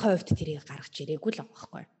өөрийнхөө хувьд тэрийг гаргаж ирээгүй л байгаа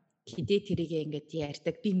байхгүй. Хидээ тэрийг ингээд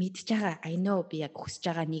ярьдаг. Би мэдж байгаа. I know би яг хүсэж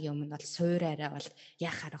байгаа нэг юм нь бол суураараа бол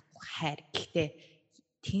яах аргагүй хайр. Гэтэ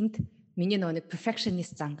тэнд миний нөгөө нэг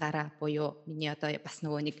perfectionist зангаараа буюу миний одоо бас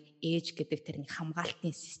нөгөө нэг ээж гэдэг тэр нэг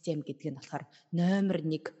хамгаалтын систем гэдэг нь болохоор номер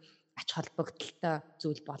 1 ач холбогдолтой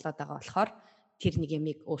зүйл болоод байгаа болохоор тэр нэг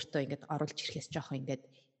ямиг өөртөө ингээд оруулж ирэхээс жоохон ингээд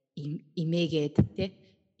имээгээд тий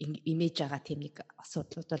имэж байгаа тийм нэг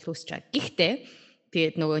асуудлууд бол үүсэж байгаа. Гэхдээ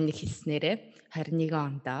тэгээд нөгөө нэг хэлснээрээ 21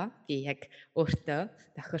 ондоо би яг өөртөө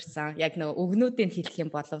тохирсон яг нөгөө өгнүүдийг хэлэх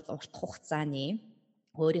юм бол урт хугацааны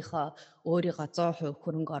өөрийгөө 100%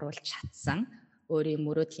 хөрөнгө оруулж чадсан өөрийн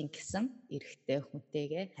мөрөөдлийн гэсэн эрэгтэй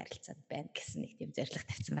хүнтэйгээ харилцаад байна гэсэн нэг тийм зорилго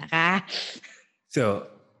тавьсан байгаа. So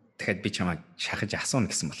тэгэхэд би чамайг шахаж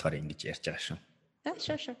асууна гэсэн болохоор ингэж ярьж байгаа шүү.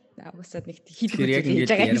 Шоо. Уусаад нэг хийдэг Тэгэхээр яг зүйл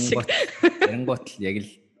хийж ингээд байгаа юм шиг. ярингуут л яг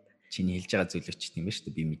л чиний хэлж байгаа зүйл өчт юм ба шүү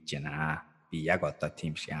дээ. Би мэдэж байна. Би яг одоо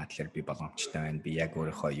тийм шиг яа тэгэхээр би боломжтой байна. Би яг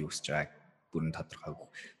өөрийнхөө юу хийж байгааг бүрэн тодорхойгүй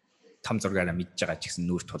том зургаараа мэдж байгаа ч гэсэн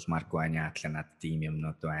нүүр тулмааргүй байна. Яа тэгэхээр надад ийм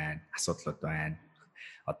юмнууд байна, асуудлууд байна.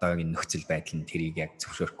 Одоогийн нөхцөл байдал нь тэрийг яг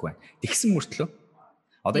зөвшөөрөхгүй байна. Тэгсэн мөртлөө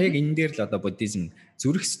одоо яг энэ дээр л одоо буддизм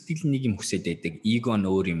зүрх сэтгэл нэг юм хүсээд байдаг, эго нь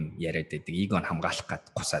өөр юм яриад байдаг, эго нь хамгаалах гад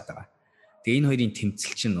гусаад байгаа. Тэгээ энэ хоёрын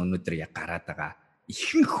тэмцэл чинь өнөөдөр яг гараад байгаа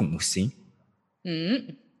ихэнх хүмүүсийн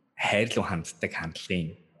хайр руу ханддаг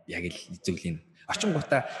хандлагын яг л зүйлийн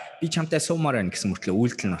очингуудаа би чамтай суумаар байна гэсэн мөртлөө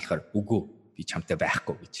үйлдэл нь болохоор үгүй би чамтай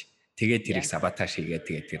байхгүй гэж. Тэгээд тэрийг саботаж хийгээд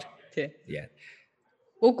тэгээд тэр яа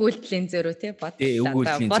үг үйлдэлийн зөрүү тий бод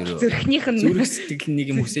зүрхнийх нь зүрх сэтгэл нэг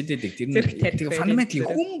юм хүсээд байдаг. Тэр нь тэгээ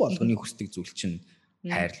фундаментал хүн болгоны хүсдэг зүйл чинь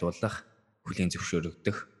хайрлуулах, хүлийн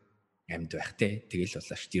зөвшөөрөгдөх амьд байх тий. Тэгэл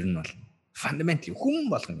болоо ш. Тэр нь бол фундаментал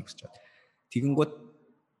хүн болгоны хүсэж байна. Тэгэнгүүт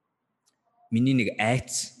миний нэг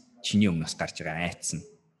айц чиний өмнөөс гарч байгаа айц нь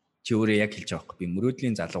чи өөрөө яг хэлж байгаа байхгүй. Би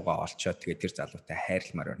мөрөөдлийн залуугаа олчоод тэгээ тэр залуутай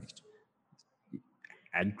хайрламаар байна гэж.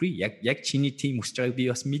 Agree яг чиний team үсэж байгааг би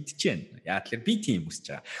бас мэдэж байна. Яа тэгэхээр би team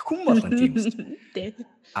үсэж байгаа. Хүн болгон team үсэж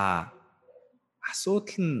байгаа.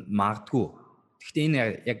 Асуудал нь магадгүй. Гэхдээ энэ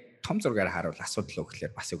яг том зургаар харуул асуудал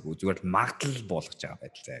өгөхлөөр бас үгүй зүгээр магадлал буулгаж байгаа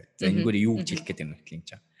байдал заяа. За энэгээр юу гэж хэлэх гээд байна вэ гэж.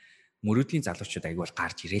 Мөрөөдлийн залуучууд айгүй бол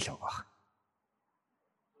гарч ирээл байгаа.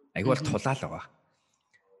 Айгүй бол тулаал байгаа.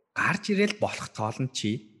 Гарч ирээл болох тоолн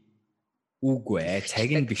чи үгүй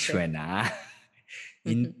цаг нь биш байна.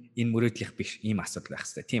 Энэ мөрөөдлөх биш ийм асуудал байх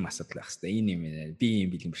хэвээр тийм асуудал байх хэвээр энэ юм би ийм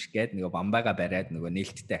бэлэн биш гээд нөгөө бамбаага бариад нөгөө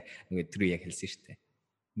нээлттэй нөгөө түрүү яг хэлсэн шүү дээ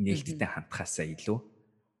нээлттэй хандхаасаа илүү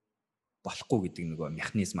болохгүй гэдэг нөгөө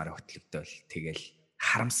механизмаар хөтлөгдөөл тэгэл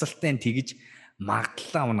харамсалтай нь тэгж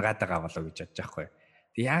магадлалаа унгаад байгаа болоо гэж бодож байгаа хгүй.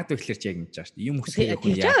 Тэг яг тэгэхээр ч яг ингэж байгаа шүү дээ юм хүсгээр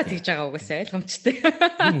хүн яа тэгж байгаа угаасаа ойлгомжтой.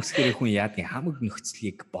 Юм хүсгээр хүн яадгийн хамаг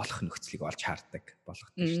нөхцөлийг болох нөхцөлийг олж хаардаг болгох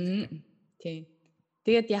тийм шүү дээ. Тийм.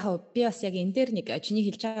 Тэгээд яг би бас яг энэ дээр нэг чиний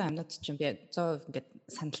хэлж байгаа юмнууд чинь би 100% ингээд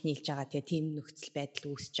санал нийлж байгаа. Тэгээ тийм нөхцөл байдал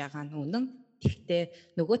үүсэж байгаа нь үнэн. Гэхдээ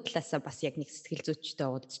нөгөө талаасаа бас яг нэг сэтгэл зүйчтэй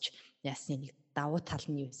уулзч ясны нэг давуу тал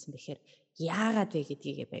нь юу байсан бэхээр яагаад вэ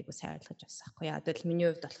гэдгийг байгуу сайн ойлгож авсан байхгүй яа. Тэгвэл миний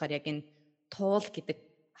хувьд болохоор яг энэ туул гэдэг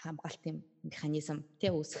хамгаалтын механизм тий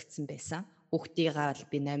үүсгэсэн байсан. Хүүхдийгаа бол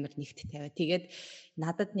би номер 1-т тавиа. Тэгээд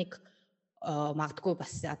надад нэг магадгүй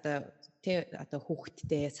бас одоо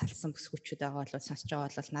хүүхдтэй салсан бүсгүүчүүд байгаа бол сонсож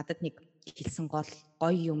байгаа бол надад нэг хэлсэн гоё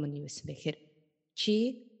юм нь юу байсан бэ гэхээр чи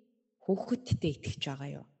хүүхдтэй итгэж байгаа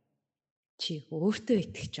юу? Чи өөртөө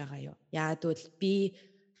итгэж байгаа юу? Яагад бол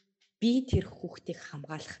би тэр хүүхдийг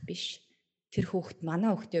хамгаалах биш. Тэр хүүхд манай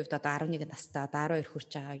хүүхдийн хувьд одоо 11 настай одоо 12 хүрч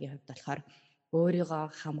байгаагийн хувьд болохоор өөрийгөө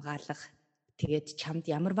хамгаалах тэгээд чамд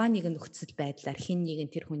ямарваа нэгэн нөхцөл байдлаар хэн нэгэн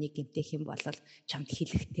тэр хүнийг гэмтэх юм бол чамд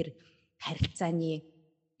хэлэх тэр харилцааны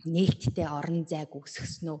нээлттэй орон зайг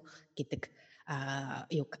үүсгэснө гэдэг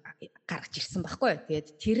юу гаргаж ирсэн байхгүй. Тэгээд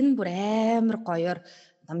тэр нь бүр амар гоёор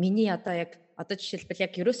миний одоо жишээлбэл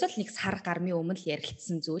яг ерөөсөө л нэг сар гармын өмнө л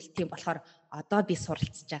ярилцсан зүйл. Тийм болохоор одоо би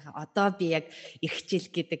суралцж байгаа. Одоо би яг их хичээл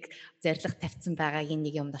гэдэг зорилго тавьсан байгаагийн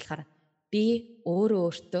нэг юм болохоор би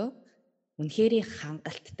өөртөө үнэхээр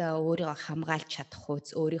хангалттай өөрийгөө хамгаалж чадах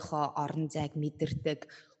хүч, өөрийнхөө орон зайг мэдэрдэг,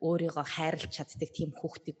 өөрийгөө хайрлаж чаддаг тийм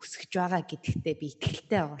хүүхдийг өсгөж байгаа гэдэгтээ би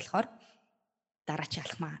итгэлтэй байгаа болохоор дараач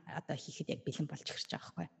алхмаа одоо хийхэд яг бэлэн болж ирж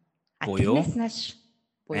байгаа байхгүй. Тэрнээс нааш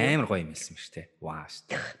амар гоё юм хэлсэн шүү дээ. Ваа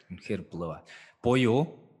шүү. Үнэхээр блоо. Буюу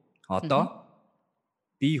одоо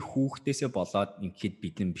би хүүхдээсээ болоод ингэхэд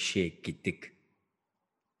бэлэн бишээ гэдэг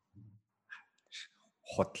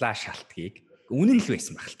худлаа шалтгийг үнэн л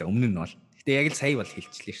байсан байх л та. Өмнө нь бол. Гэтэ яг л сая бол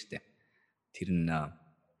хэлчихлээ шүү дээ. Тэр нь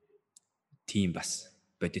тийм бас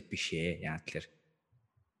бодит биш ээ. Яа тэгэхээр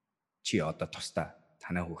чи одоо тусдаа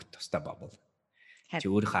танаа хүүхд тусдаа бабл. Чи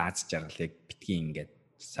өөрийнхөө аз жаргалыг битгий ингээд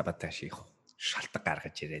саботаж хийх шалтгаан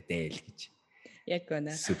гаргаж ирээдээ л гэж. Яг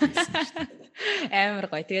гэнэ. Амар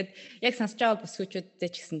гоё. Тэгээд яг сонсож байгаа бүсгүүчүүдтэй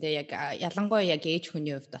ч гэсэндээ яг ялангуяа яг ээж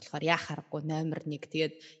хүний хувьд болохоор яа харахгүй номер 1.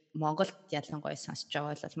 Тэгээд Монголд ялангуяа сонсож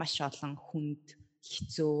байгаа бол маш олон хүнд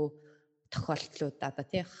хэцүү тохиолдлууд одоо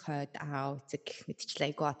тий хойд аав эцэг гэх мэтчлээ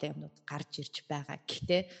айгуу одоо юмнууд гарч ирж байгаа.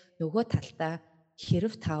 Гэхдээ нөгөө талдаа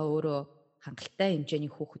хэрв та өөрөө хангалттай хэмжээний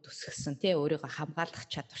хүүхэд өсгсөн тий өөрийгөө хамгаалах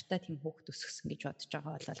чадвартай тийм хүүхэд өсгсөн гэж бодож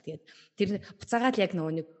байгаа бол тэгээд тэр буцаагаад яг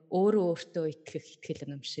нөгөө нэг өөртөө итгэх итгэл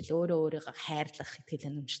үнэмшил, өөрийгөө хайрлах итгэл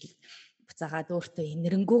үнэмшил буцаагаад өөртөө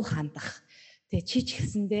инэрэнгүү хандах. Тэгээ чи ч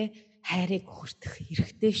гэсэндээ хайрыг хүртэх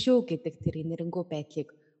хэрэгтэй шүү гэдэг тэр инэрэнгүү байдлыг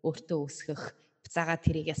өөртөө өсгөх, буцаагаад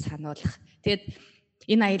тэрийгээ сануулах. Тэгээд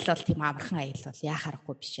Энэ аял бол тийм амархан аял бол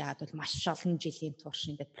яхаарахгүй биш. Яагаад бол маш олон жилийн турш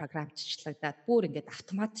ингээд програмчлагдаад бүр ингээд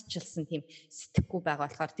автоматчилсан тийм сэтгэхгүй байгаа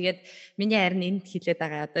болохоор тэгээд миний харин энд хэлээд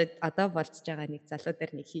байгаа одоо болцож байгаа нэг залуу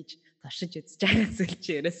дээр нэг хийж туршиж үзэж байгаа зүйл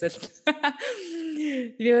чи ерөөсөө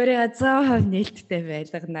би өөрөө 100% нээлттэй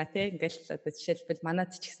байлгана тий. Ингээл одоо жишээлбэл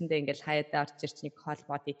манайд ч гэсэндээ ингээл хаяада орж ирж нэг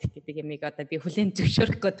холбоод идэх гэдэг ямиг одоо би хүлээн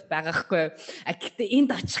зөвшөөрөх гээд байгаа хгүй. А гэхдээ энд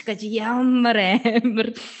очих гэж ямар амар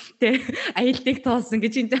тий аялдыг тоосон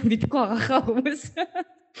гэж энэ мэдэхгүй байгаа хаа хүмүүс.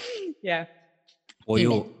 Яа.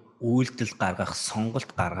 Буюу үйлдэл гаргах,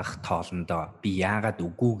 сонголт гаргах тоолондоо би яагаад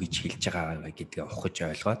үгүй гэж хэлж байгаа гэдгээ ухаж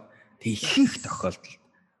ойлгоод тэг ихэнх тохиолдолд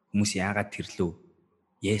хүмүүс яагаад тэрлүү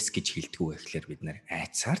yes гэж хэлдэг вэ гэхээр бид нар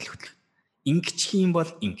айцсаар л хөтлөх. Ингэчих юм бол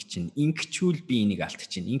ингэчин, ингэчүүл би энийг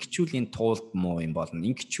алдчихин, ингэчүүл энэ туулд муу юм болно,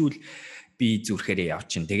 ингэчүүл би зүрхээрээ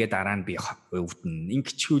явчин. Тэгээд дараа нь би өвдөн,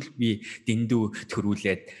 ингэчүүл би дэндүү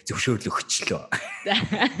төрүүлээд зөвшөөрлөгчлөө.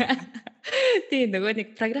 Тийм нөгөө нэг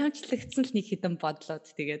програмчлагдсан л нэг хідэн бодлоод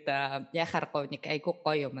тэгээд яхааргүй нэг айгуу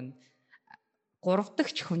гоё юм. 3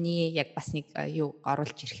 дахь хүний яг бас нэг юу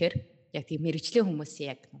оруулж ирэхээр яг тийм мэрэгжлийн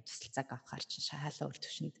хүмүүсийн яг тусалцааг авахар чинь шаалаа үр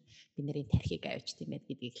төвшөнд би нэрийн тархийг авч тийм ээ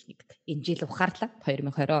гэдгийг л нэг энэ жил ухаарлаа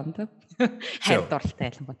 2020 онд хайр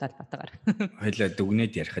дурлалтай ялангуутаар батгаар. Хойлоо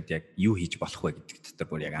дүгнээд ярихад яг юу хийж болох вэ гэдэг дотор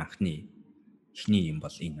бүр яг эхний юм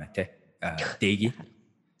бол энэ ба тий. Дэги.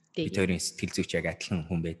 Бид хоёрын сэтгэл зүйч яг адилхан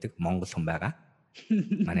хүн байдаг. Монгол хүн байгаа.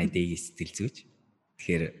 Манай дэги сэтгэл зүйч.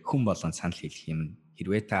 Тэгэхээр хүн болгон санал хэлэх юм.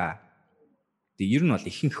 Хэрвээ та ер нь бол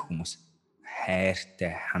ихэнх хүмүүс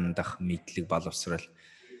хайртай хандах мэдлэг боловсрал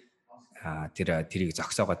тэрийг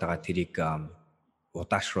зогсоогоод байгаа, тэрийг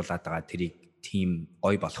удаашруулад байгаа, тэрийг тийм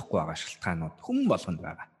гой болохгүй байгаа шалтгаанууд хүн болгонд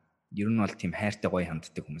байгаа. Ер нь бол тийм хайртай гой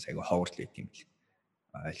ханддаг хүмүүс айгүй ховор л байт юм бэл.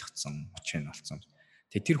 Ойлгоцсон, учир нь болсон.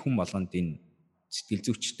 Тэгээ тэр хүн болгонд энэ сэтгэл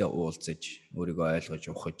зүйчтэй уулзаж, өөрийгөө ойлгож,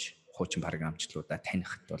 ухаж, хуучин програмчлуудаа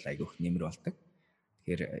танихт бол айгүй их нэмэр болдог.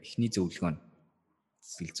 Тэгэхээр эхний зөвлөгөө нь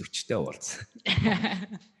сэтгэл зүйчтэй уулз.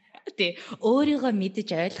 Тий, өөрийгөө мэдэж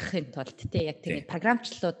ойлгохын тулд тий яг тийм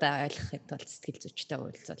програмчлуудаа ойлгохын тулд сэтгэл зүйчтэй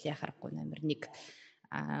уулзвал яхахгүй номер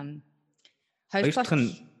 1. Хоёр дахь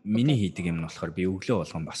нь миний хийдэг юм нь болохоор би өглөө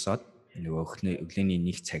болгон босоод нөгөө өглөөний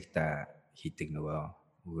 1 цагта хийдэг нөгөө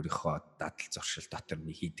өөрийнхөө дадал зуршил дотор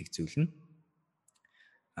нэг хийдэг зүйл нь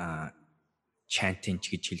chanting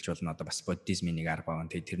гэж хэлж болно. Одоо бас буддизмын нэг арга байгаа.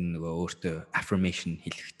 Тэгээ тэр нөгөө өөртөө affirmation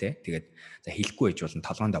хэлэхтэй. Тэгээд за хэлэхгүй байж болно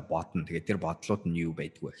толгоондоо бодно. Тэгээд тэр бодлууд нь юу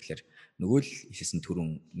байдг вэ гэхээр нөгөө л ихсэн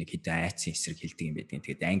түрүүн нэг хэдэн айцын эсрэг хэлдэг юм байдаг.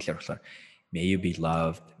 Тэгээд англиар болохоор may you be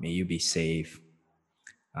loved, may you be safe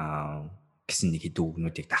гэсэн нэг хэдэн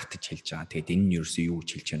үгнүүдийг давтаж хэлж байгаа. Тэгээд энэ нь ерөөсөө юу гэж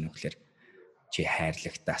хэлж байгаа вэ гэхээр чи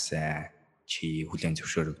хайрлагтаасай, чи хүлээн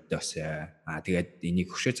зөвшөөрөгдөөсэй. Тэгээд энийг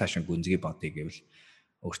хөшөө цаашаа гүнзгий бодъё гэвэл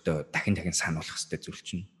өөртөө дахин сануулах хэрэгтэй зүйл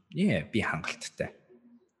чинь. Би хангалттай.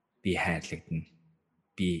 Би хайрлагдана.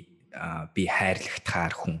 Би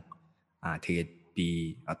хайрлагтахаар хүн. Тэгээд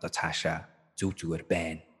би одоо цаашаа зүгээр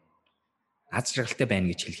байна. Аз жаргалтай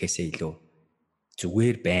байна гэж хэлэхээсээ илүү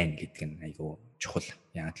зүгээр байна гэдэг нь айгүй чухал.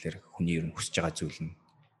 Яг л хүний ер нь хүсэж байгаа зүйл нь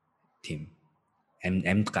тийм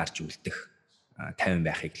амьд гарч үлдэх 50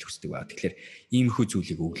 байхыг л хүсдэг байна. Тэгэхээр иймэрхүү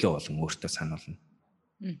зүйлийг өглөө болон өөртөө сануулна.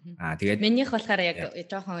 Тэгээд минийх болохоор яг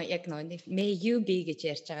жоохон яг нэг may you be гэж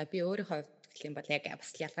ярьж байгаа. Би өөрийнхөө гэх юм бол яг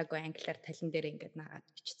бас ялгаагүй англиар талин дээр ингээд наагаад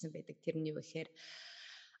бичсэн байдаг. Тэр нь юу гэхээр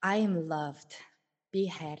I am loved. Би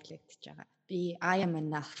хайрлагдж байгаа. I am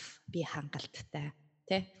enough. Би хангалттай.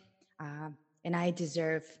 Тэ? And I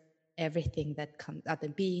deserve everything that comes.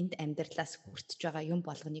 Одоо би энд амьдралаас хүртэж байгаа юм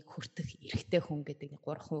болгоныг хүртэх эрхтэй хүн гэдэг нэг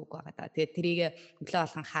 3 үг байгаа. Тэгээд тэрийг өглөө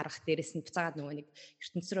болгон харах, дээрэс нь буцаагаад нөгөө нэг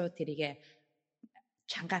ертөнц рүү тэрийг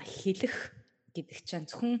чангаар хэлэх гэдэг чинь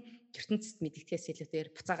зөвхөн ертөнцид мэддэхээс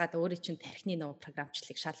илүүтэйгээр буцаагаад өөрийн чинь тархины нөгөө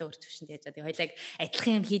програмчлалыг шалан өөр төвшөнд яаж байгаа. Хоёлаа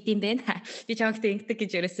адилхан юм хийдэм байх. Би чамтай ингэдэг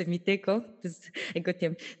гэж ерөөсөө мдээгүй. Айгуу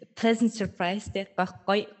тийм pleasant surprise дээ.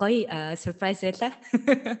 Гоё surprise байла.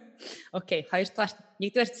 Окей, хоёрдугаар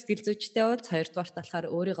нэгдүгээр сэтгэл зүйчтэй уулз, хоёрдугаарт болохоор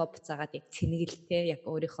өөрийгөө буцаагаад яг цэнгэлтэй, яг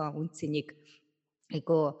өөрийнхөө үн цэнийг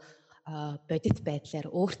айгуу бодит байдлаар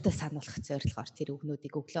өөртөө сануулах зорилгоор тэр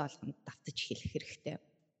үгнүүдийг өглөө болгонд давтаж хэлэх хэрэгтэй.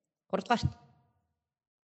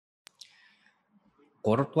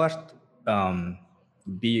 3дугаарт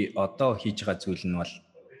би одоо хийж байгаа зүйл нь бол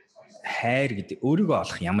хайр гэдэг өөрийгөө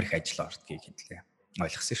олох ямар их ажил ордгийг хэллээ.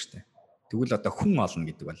 Ойлгосон шүү дээ. Тэгвэл одоо хүн олно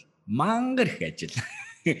гэдэг бол мангар их ажил.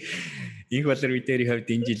 Их болор бидний хувьд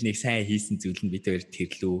энэ жил нэг сайн хийсэн зүйл нь бид хоёр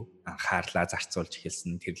тэрлүү анхаарлаа зарцуулж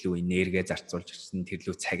эхэлсэн, тэрлүү энерги зарцуулж эхэлсэн,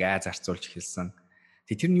 тэрлүү цагаа зарцуулж эхэлсэн.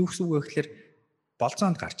 Тэр нь юу гэсэн үг вэ гэхээр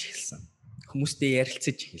болцоонд гарч эхэлсэн. Хүмүүстэй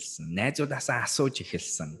ярилцаж эхэлсэн, найзуудаасаа асууж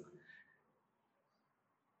эхэлсэн.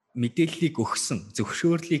 мэдээллийг өгсөн,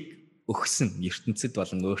 зөвшөөрлийг өгсөн ертөнцид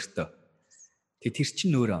болон өөртөө. Тэгээ тэр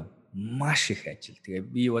чинь өөрөө маш их ажил. Тэгээ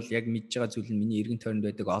би бол яг мэдж байгаа зүйл нь миний эргэн тойронд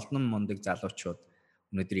байдаг олон мундаг залуучууд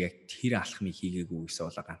өнөөдөр яг тэр алхмыг хийгээгүй гэсэн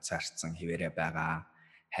бол ганцаарцсан хэвээрээ байгаа.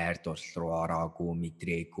 Хайр дурлал руу ороогүй,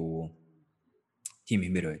 мэдрээгүй тийм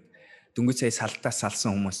хэмээр байд. Дөнгөж сая салтаас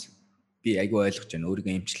салсан хүмүүс би айгүй ойлгож байна.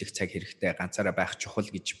 Өөрийгөө эмчлэх цаг хэрэгтэй, ганцаараа байх чухал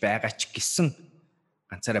гэж байгаа ч гэсэн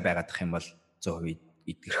ганцаараа байгаадах юм бол 100%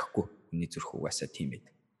 идэрэхгүй. Миний зүрх угаасаа тийм байд.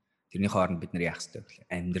 Тэрний хооронд бид нар яах ёстой вэ?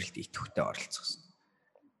 Амьдралд идэвхтэй оролцох ёстой.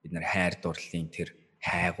 Бид нар хайр дурлалын тэр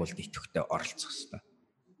хайгуулд идэвхтэй оролцох ёстой.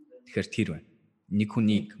 Тэгэхээр тэр байна. Нэг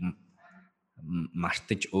хүнийг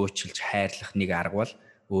мартаж өөчилж хайрлах нэг арга бол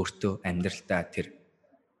өөртөө амьдралдаа тэр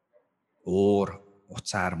уур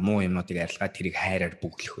уцаар муу юмнуудыг арилгаад тэрийг хайраар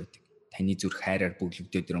бүглэх байдаг. Таны зүрх хайраар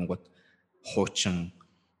бүглэгдээд ирэнгүүт хуучин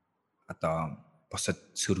одоо бусад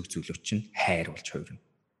сөрөг зүйлүүд чинь хайр болж хувирна.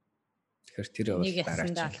 Тэгэхээр тэр нэг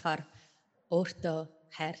ясандаа болохоор өөртөө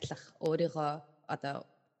хайрлах, өөрийгөө одоо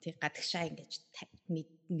тий гадагшаа ингэж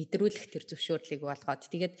мэдрүүлэх тэр зөвшөөрлийг болгоод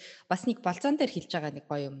тэгээд бас нэг болзоон дээр хэлж байгаа нэг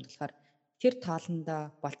гоё юм нь болохоор тэр тоолондоо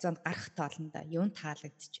болзоонд гарах тоолондоо юун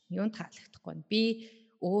таалагдахгүй нь би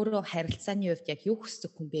өөрөө харилцааны хувьд яг юу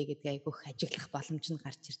хүсдэг хүн бэ гэдгийг айгүйх ажиглах боломж нь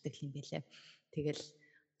гарч ирдэг юм байлээ. Тэгэл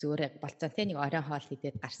зүгээр болцсон те нэг оройн хоол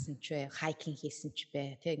идээд гарсан ч вэ, хайкинг хийсэн ч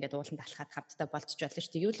бэ, те ингээд ууланд алхаад хамтдаа болцож болно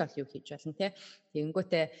шүү дээ. Юу л бол юу хийж болно те.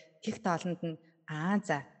 Тэгэнгүүтээ тех тоолонд нь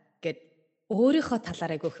за гэд өөрийнхөө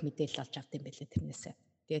талаар айгүйх мэдээлэл олж авд юм байлээ тэрнээсээ.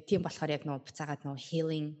 Тэгээ тийм болохоор яг нөө буцаагаад нөө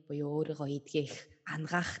healing буюу өөрийгөө эдгэх,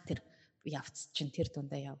 ангаах тэр явц чинь тэр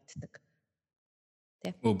дундаа явагддаг.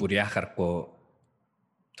 Тэ. Бүр яхахгүй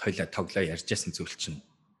тойлоо тоглоо ярьжсэн зүйл чинь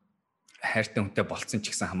хайртай хүнтэй болцсон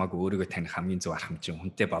ч гэсэн хамаагүй өөрийгөө таних хамгийн зөв арга хэмжээ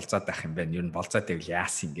хүнтэй болзоод байх юм байна. Ер нь болзоод байвал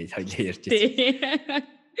яасан гэж хоёлаа ярьжсэн.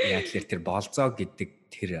 Яг л тэр болзоо гэдэг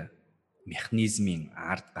тэр механизмын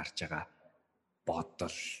ард гарч байгаа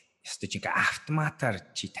бодол ёстой ч ингээ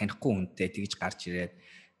автоматар чи танихгүй хүнтэй тэгж гарч ирээд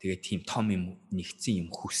тэгээ тийм том юм нэгцэн юм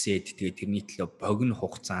хүсээд тэгээ тэрний төлөө богино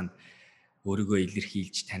хугацаанд өөрийгөө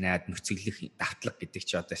илэрхийлж таниад нүцэглэх давтлага гэдэг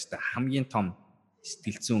чи одоо ёстой хамгийн том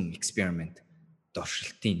сэтгэл зүйн эксперимент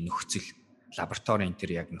дуршилтын нөхцөл лабораторийн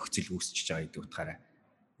тэр яг нөхцөл үүсчихэж байгаа гэдэг утгаараа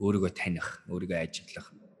өөрийгөө таних, өөрийгөө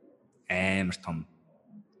ажиглах амар том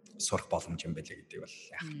сурах боломж юм байлаа гэдэг бол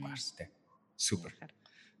яахгүй харстай. Супер.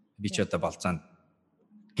 Би ч одоо болцоонд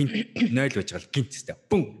гинт 0 байж гал гинт өстэй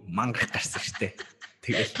бүн мангах гарсан штэ.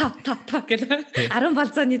 Тэгэл та гэл 10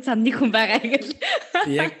 болцооны цан нэг хүн байгаа гэл.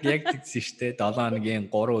 Яг тэгсэн штэ 7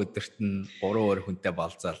 хоногийн 3 өдөрт нь 3 өөр хүнтэй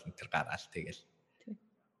болцоол энэ төр гараал тэгэл.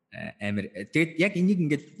 Амир тэгэд яг энийг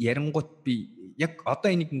ингээд ярангуут би яг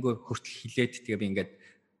одоо энийг ингээ хүртэл хилээд тэгээ би ингээд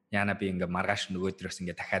яана би ингээ маргааш нөгөө өдрөөс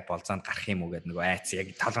ингээ дахиад болзоонд гарах юм уу гэдэг нөгөө айц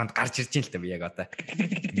яг толгойд гарч ирж байна л та би яг одоо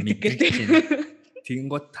мэдэрч байна.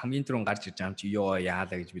 Тэгэнгүүт хамгийн түрүүн гарч ирж байгаа юм чи ёо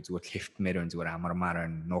яалаа гэж би зүгээр хефтмээр байна зүгээр амармаар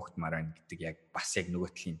байна нуугтмаар байна гэдэг яг бас яг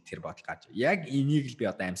нөгөө тлийн тэр бодол гарч. Яг энийг л би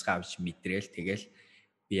одоо амьсгаа авч мэдрээл тэгэл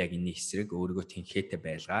би яг энэний эсрэг өөрийгөө тэнхээтэй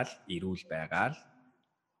байлгаал эрүүл байгаал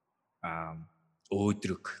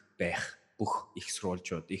өөдрөг байх бүх их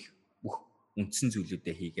сурвалжууд их бүх үндсэн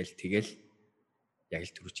зүйлүүдээ хийгээл тэгэл яг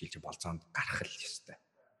л түрүүч хэлж болцоонд гарах л ёстой.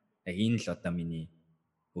 Яг энэ л одоо миний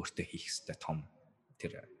өөртөө хийх ёстой том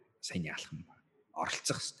тэр саяны алхам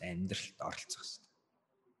оролцох ёстой, амьдралд оролцох ёстой.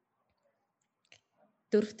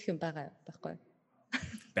 Дөрөвдөх юм байгаа байхгүй.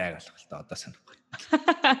 Байгалах л та одоо санахгүй.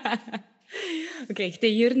 Окей,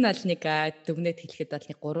 гэтээ ер нь аль нэг дүгнээд хэлэхэд бол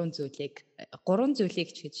нэг гурван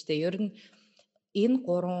зүйлийг ч гэжтэй ер нь энэ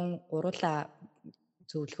гурлаа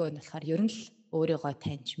зөвлөгөө нь болохоор ер нь л өөрийгөө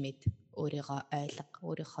таньж мэд, өөрийгөө ойлго,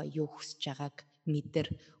 өөрийнхөө юу хүсэж байгааг мэдэр,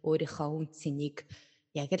 өөрийнхөө үн цэнийг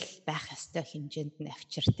яг л байх ёстой хэмжээнд нь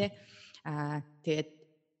авчир те. Тэгээд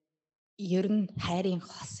ер нь хайрын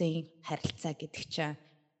хосын харилцаа гэдэг чинь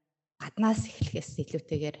гаднаас эхлэхээс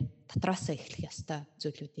илүүтэйгээр дотроосоо эхлэх ёстой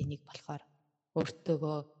зүйлүүдийн нэг болохоор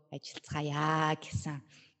өөртөөгөө ажиллацгаая гэсэн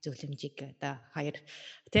зөвлөмжийг одоо хоёр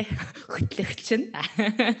тий хөтлөх чинь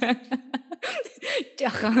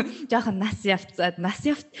жоохон нас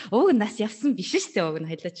явцсан биш шүү дээ. Уг нь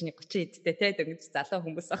хоёлаа чинь 30 эдтэй тий дөнгөж залуу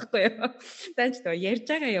хүмүүс байхгүй юу. Тааж тоо ярьж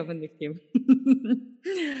байгаа юм нэг тийм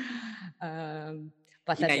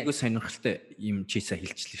Айгуу сонирхолтой юм чийсаа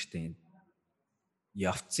хэлчихлээ шүү дээ.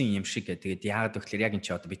 Явцсан юм шиг тэгээд яагаад гэвэл яг энэ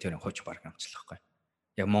чи одоо би тэрийн хууч баг амчлахгүй.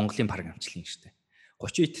 Яг Монголын баг амчлын шүү дээ.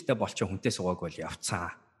 30 эдтэй болчоо хүнтэй суугааг бол явцсан.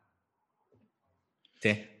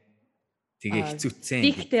 Тэгээ хицүүцсэн.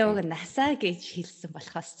 Тэгтээ уг насаа гэж хэлсэн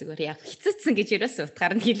болохоос зүгээр яг хицүүцсэн гэж ерөөсөө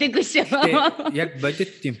утгаар нь хэлээгүй шүү. Яг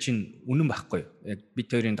бодит юм чинь үнэн байхгүй юу? Яг бид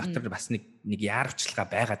хоёрын дотор бас нэг яарвчлага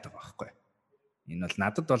байгаад байгаа байхгүй юу? Энэ бол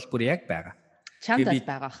надад бол бүр яг байгаа. Чамд бол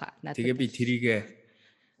байгаа хаа. Тэгээ би тэрийг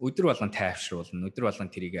өдөр болгон тайвшруулна. Өдөр болгон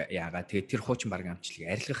тэрийг яагаад тэгээ тэр хуучин бараг амжилтыг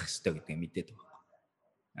арилгах хэрэгтэй гэдгийг мэдээд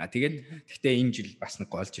байгаа. Тэгээд гэхдээ энэ жил бас нэг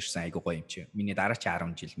голж ирсэн айгуу гоё юм чи. Миний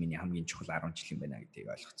дараагийн 10 жил миний хамгийн чухал 10 жил юм байна гэдгийг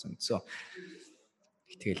ойлгоцсон.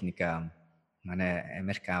 Тэгэл нэг манай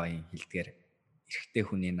Америк аавын хэлдгээр эрэгтэй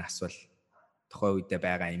хүний нас бол тухайн үедээ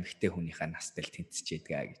байгаа эмэгтэй хүнийхээ настай л тэнцэж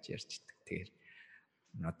байдаг гэж ярьж байдаг. Тэгэхээр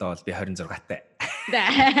одоо бол би 26-тай.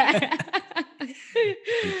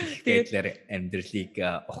 Тэгэхээр амьдралыг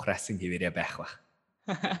ухраасан хэвээрээ байх ба.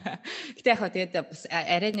 Гэтэ яг тэгээд бас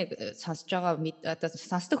арай нэг сонсож байгаа одоо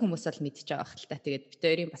сонсдог хүмүүс бол мэдж байгаа хэл та. Тэгээд бид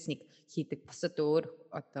хоёрын бас нэг хийдэг бусад өөр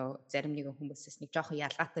одоо зарим нэгэн хүмүүсээс нэг жоохон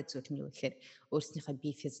ялгаатай зүйл нь юу гэхээр өөрснийхөө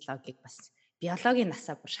бие физиологийг бас биологийн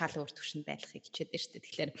насаа бүр шал өөр түвшинд байлгахыг хичээдэг шүү дээ.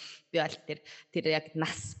 Тэгэхээр би бол тэр яг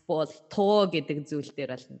нас бол туу гэдэг зүйл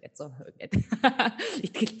дээр бол ингээд 100% гэдэг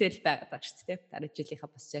итгэлтэй л байгаад байна шүү дээ. Дараа жилийнхаа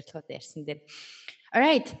бас зорилготой ярьсан дээр.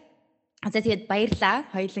 Alright. За тэгээд баярлаа.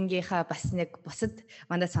 Хоёулангийнхаа бас нэг бусад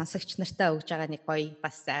манай сонсогч нартай өгж байгаа нэг гоё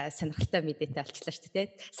бас сонирхолтой мэдээтэй болчихлоо шүү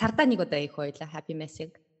дээ. Сардаа нэг удаа их хоёлаа happy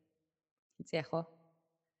message. За яг уу.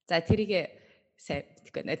 За тэрийг сайн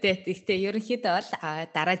мэдгүй нэ. Тэгтээ ерөнхийдөө бол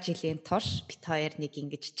дараа жилийн турш бит хоёр нэг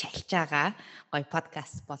ингэж чалж байгаа гоё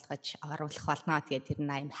подкаст болгож оруулах болно. Тэгээд тэр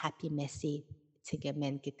нь happy messy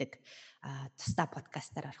цэгэмен гэдэг тусдаа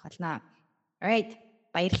подкастаар орох болно. Alright.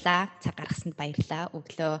 Баярлаа. Цаг гаргасанд баярлаа.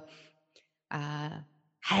 Өглөө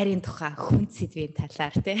хайрын тухай хүн сэдвийн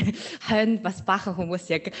талаар тий хойно бас баахан хүмүүс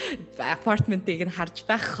яг апартментыг нь харж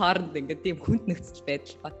байх хооронд ингээд тийм хүнд нөхцөл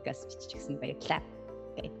байдал подкаст биччихсэн баярлаа.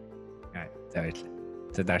 За баярлалаа.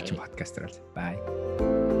 За дараагийн подкастер бол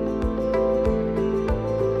bye.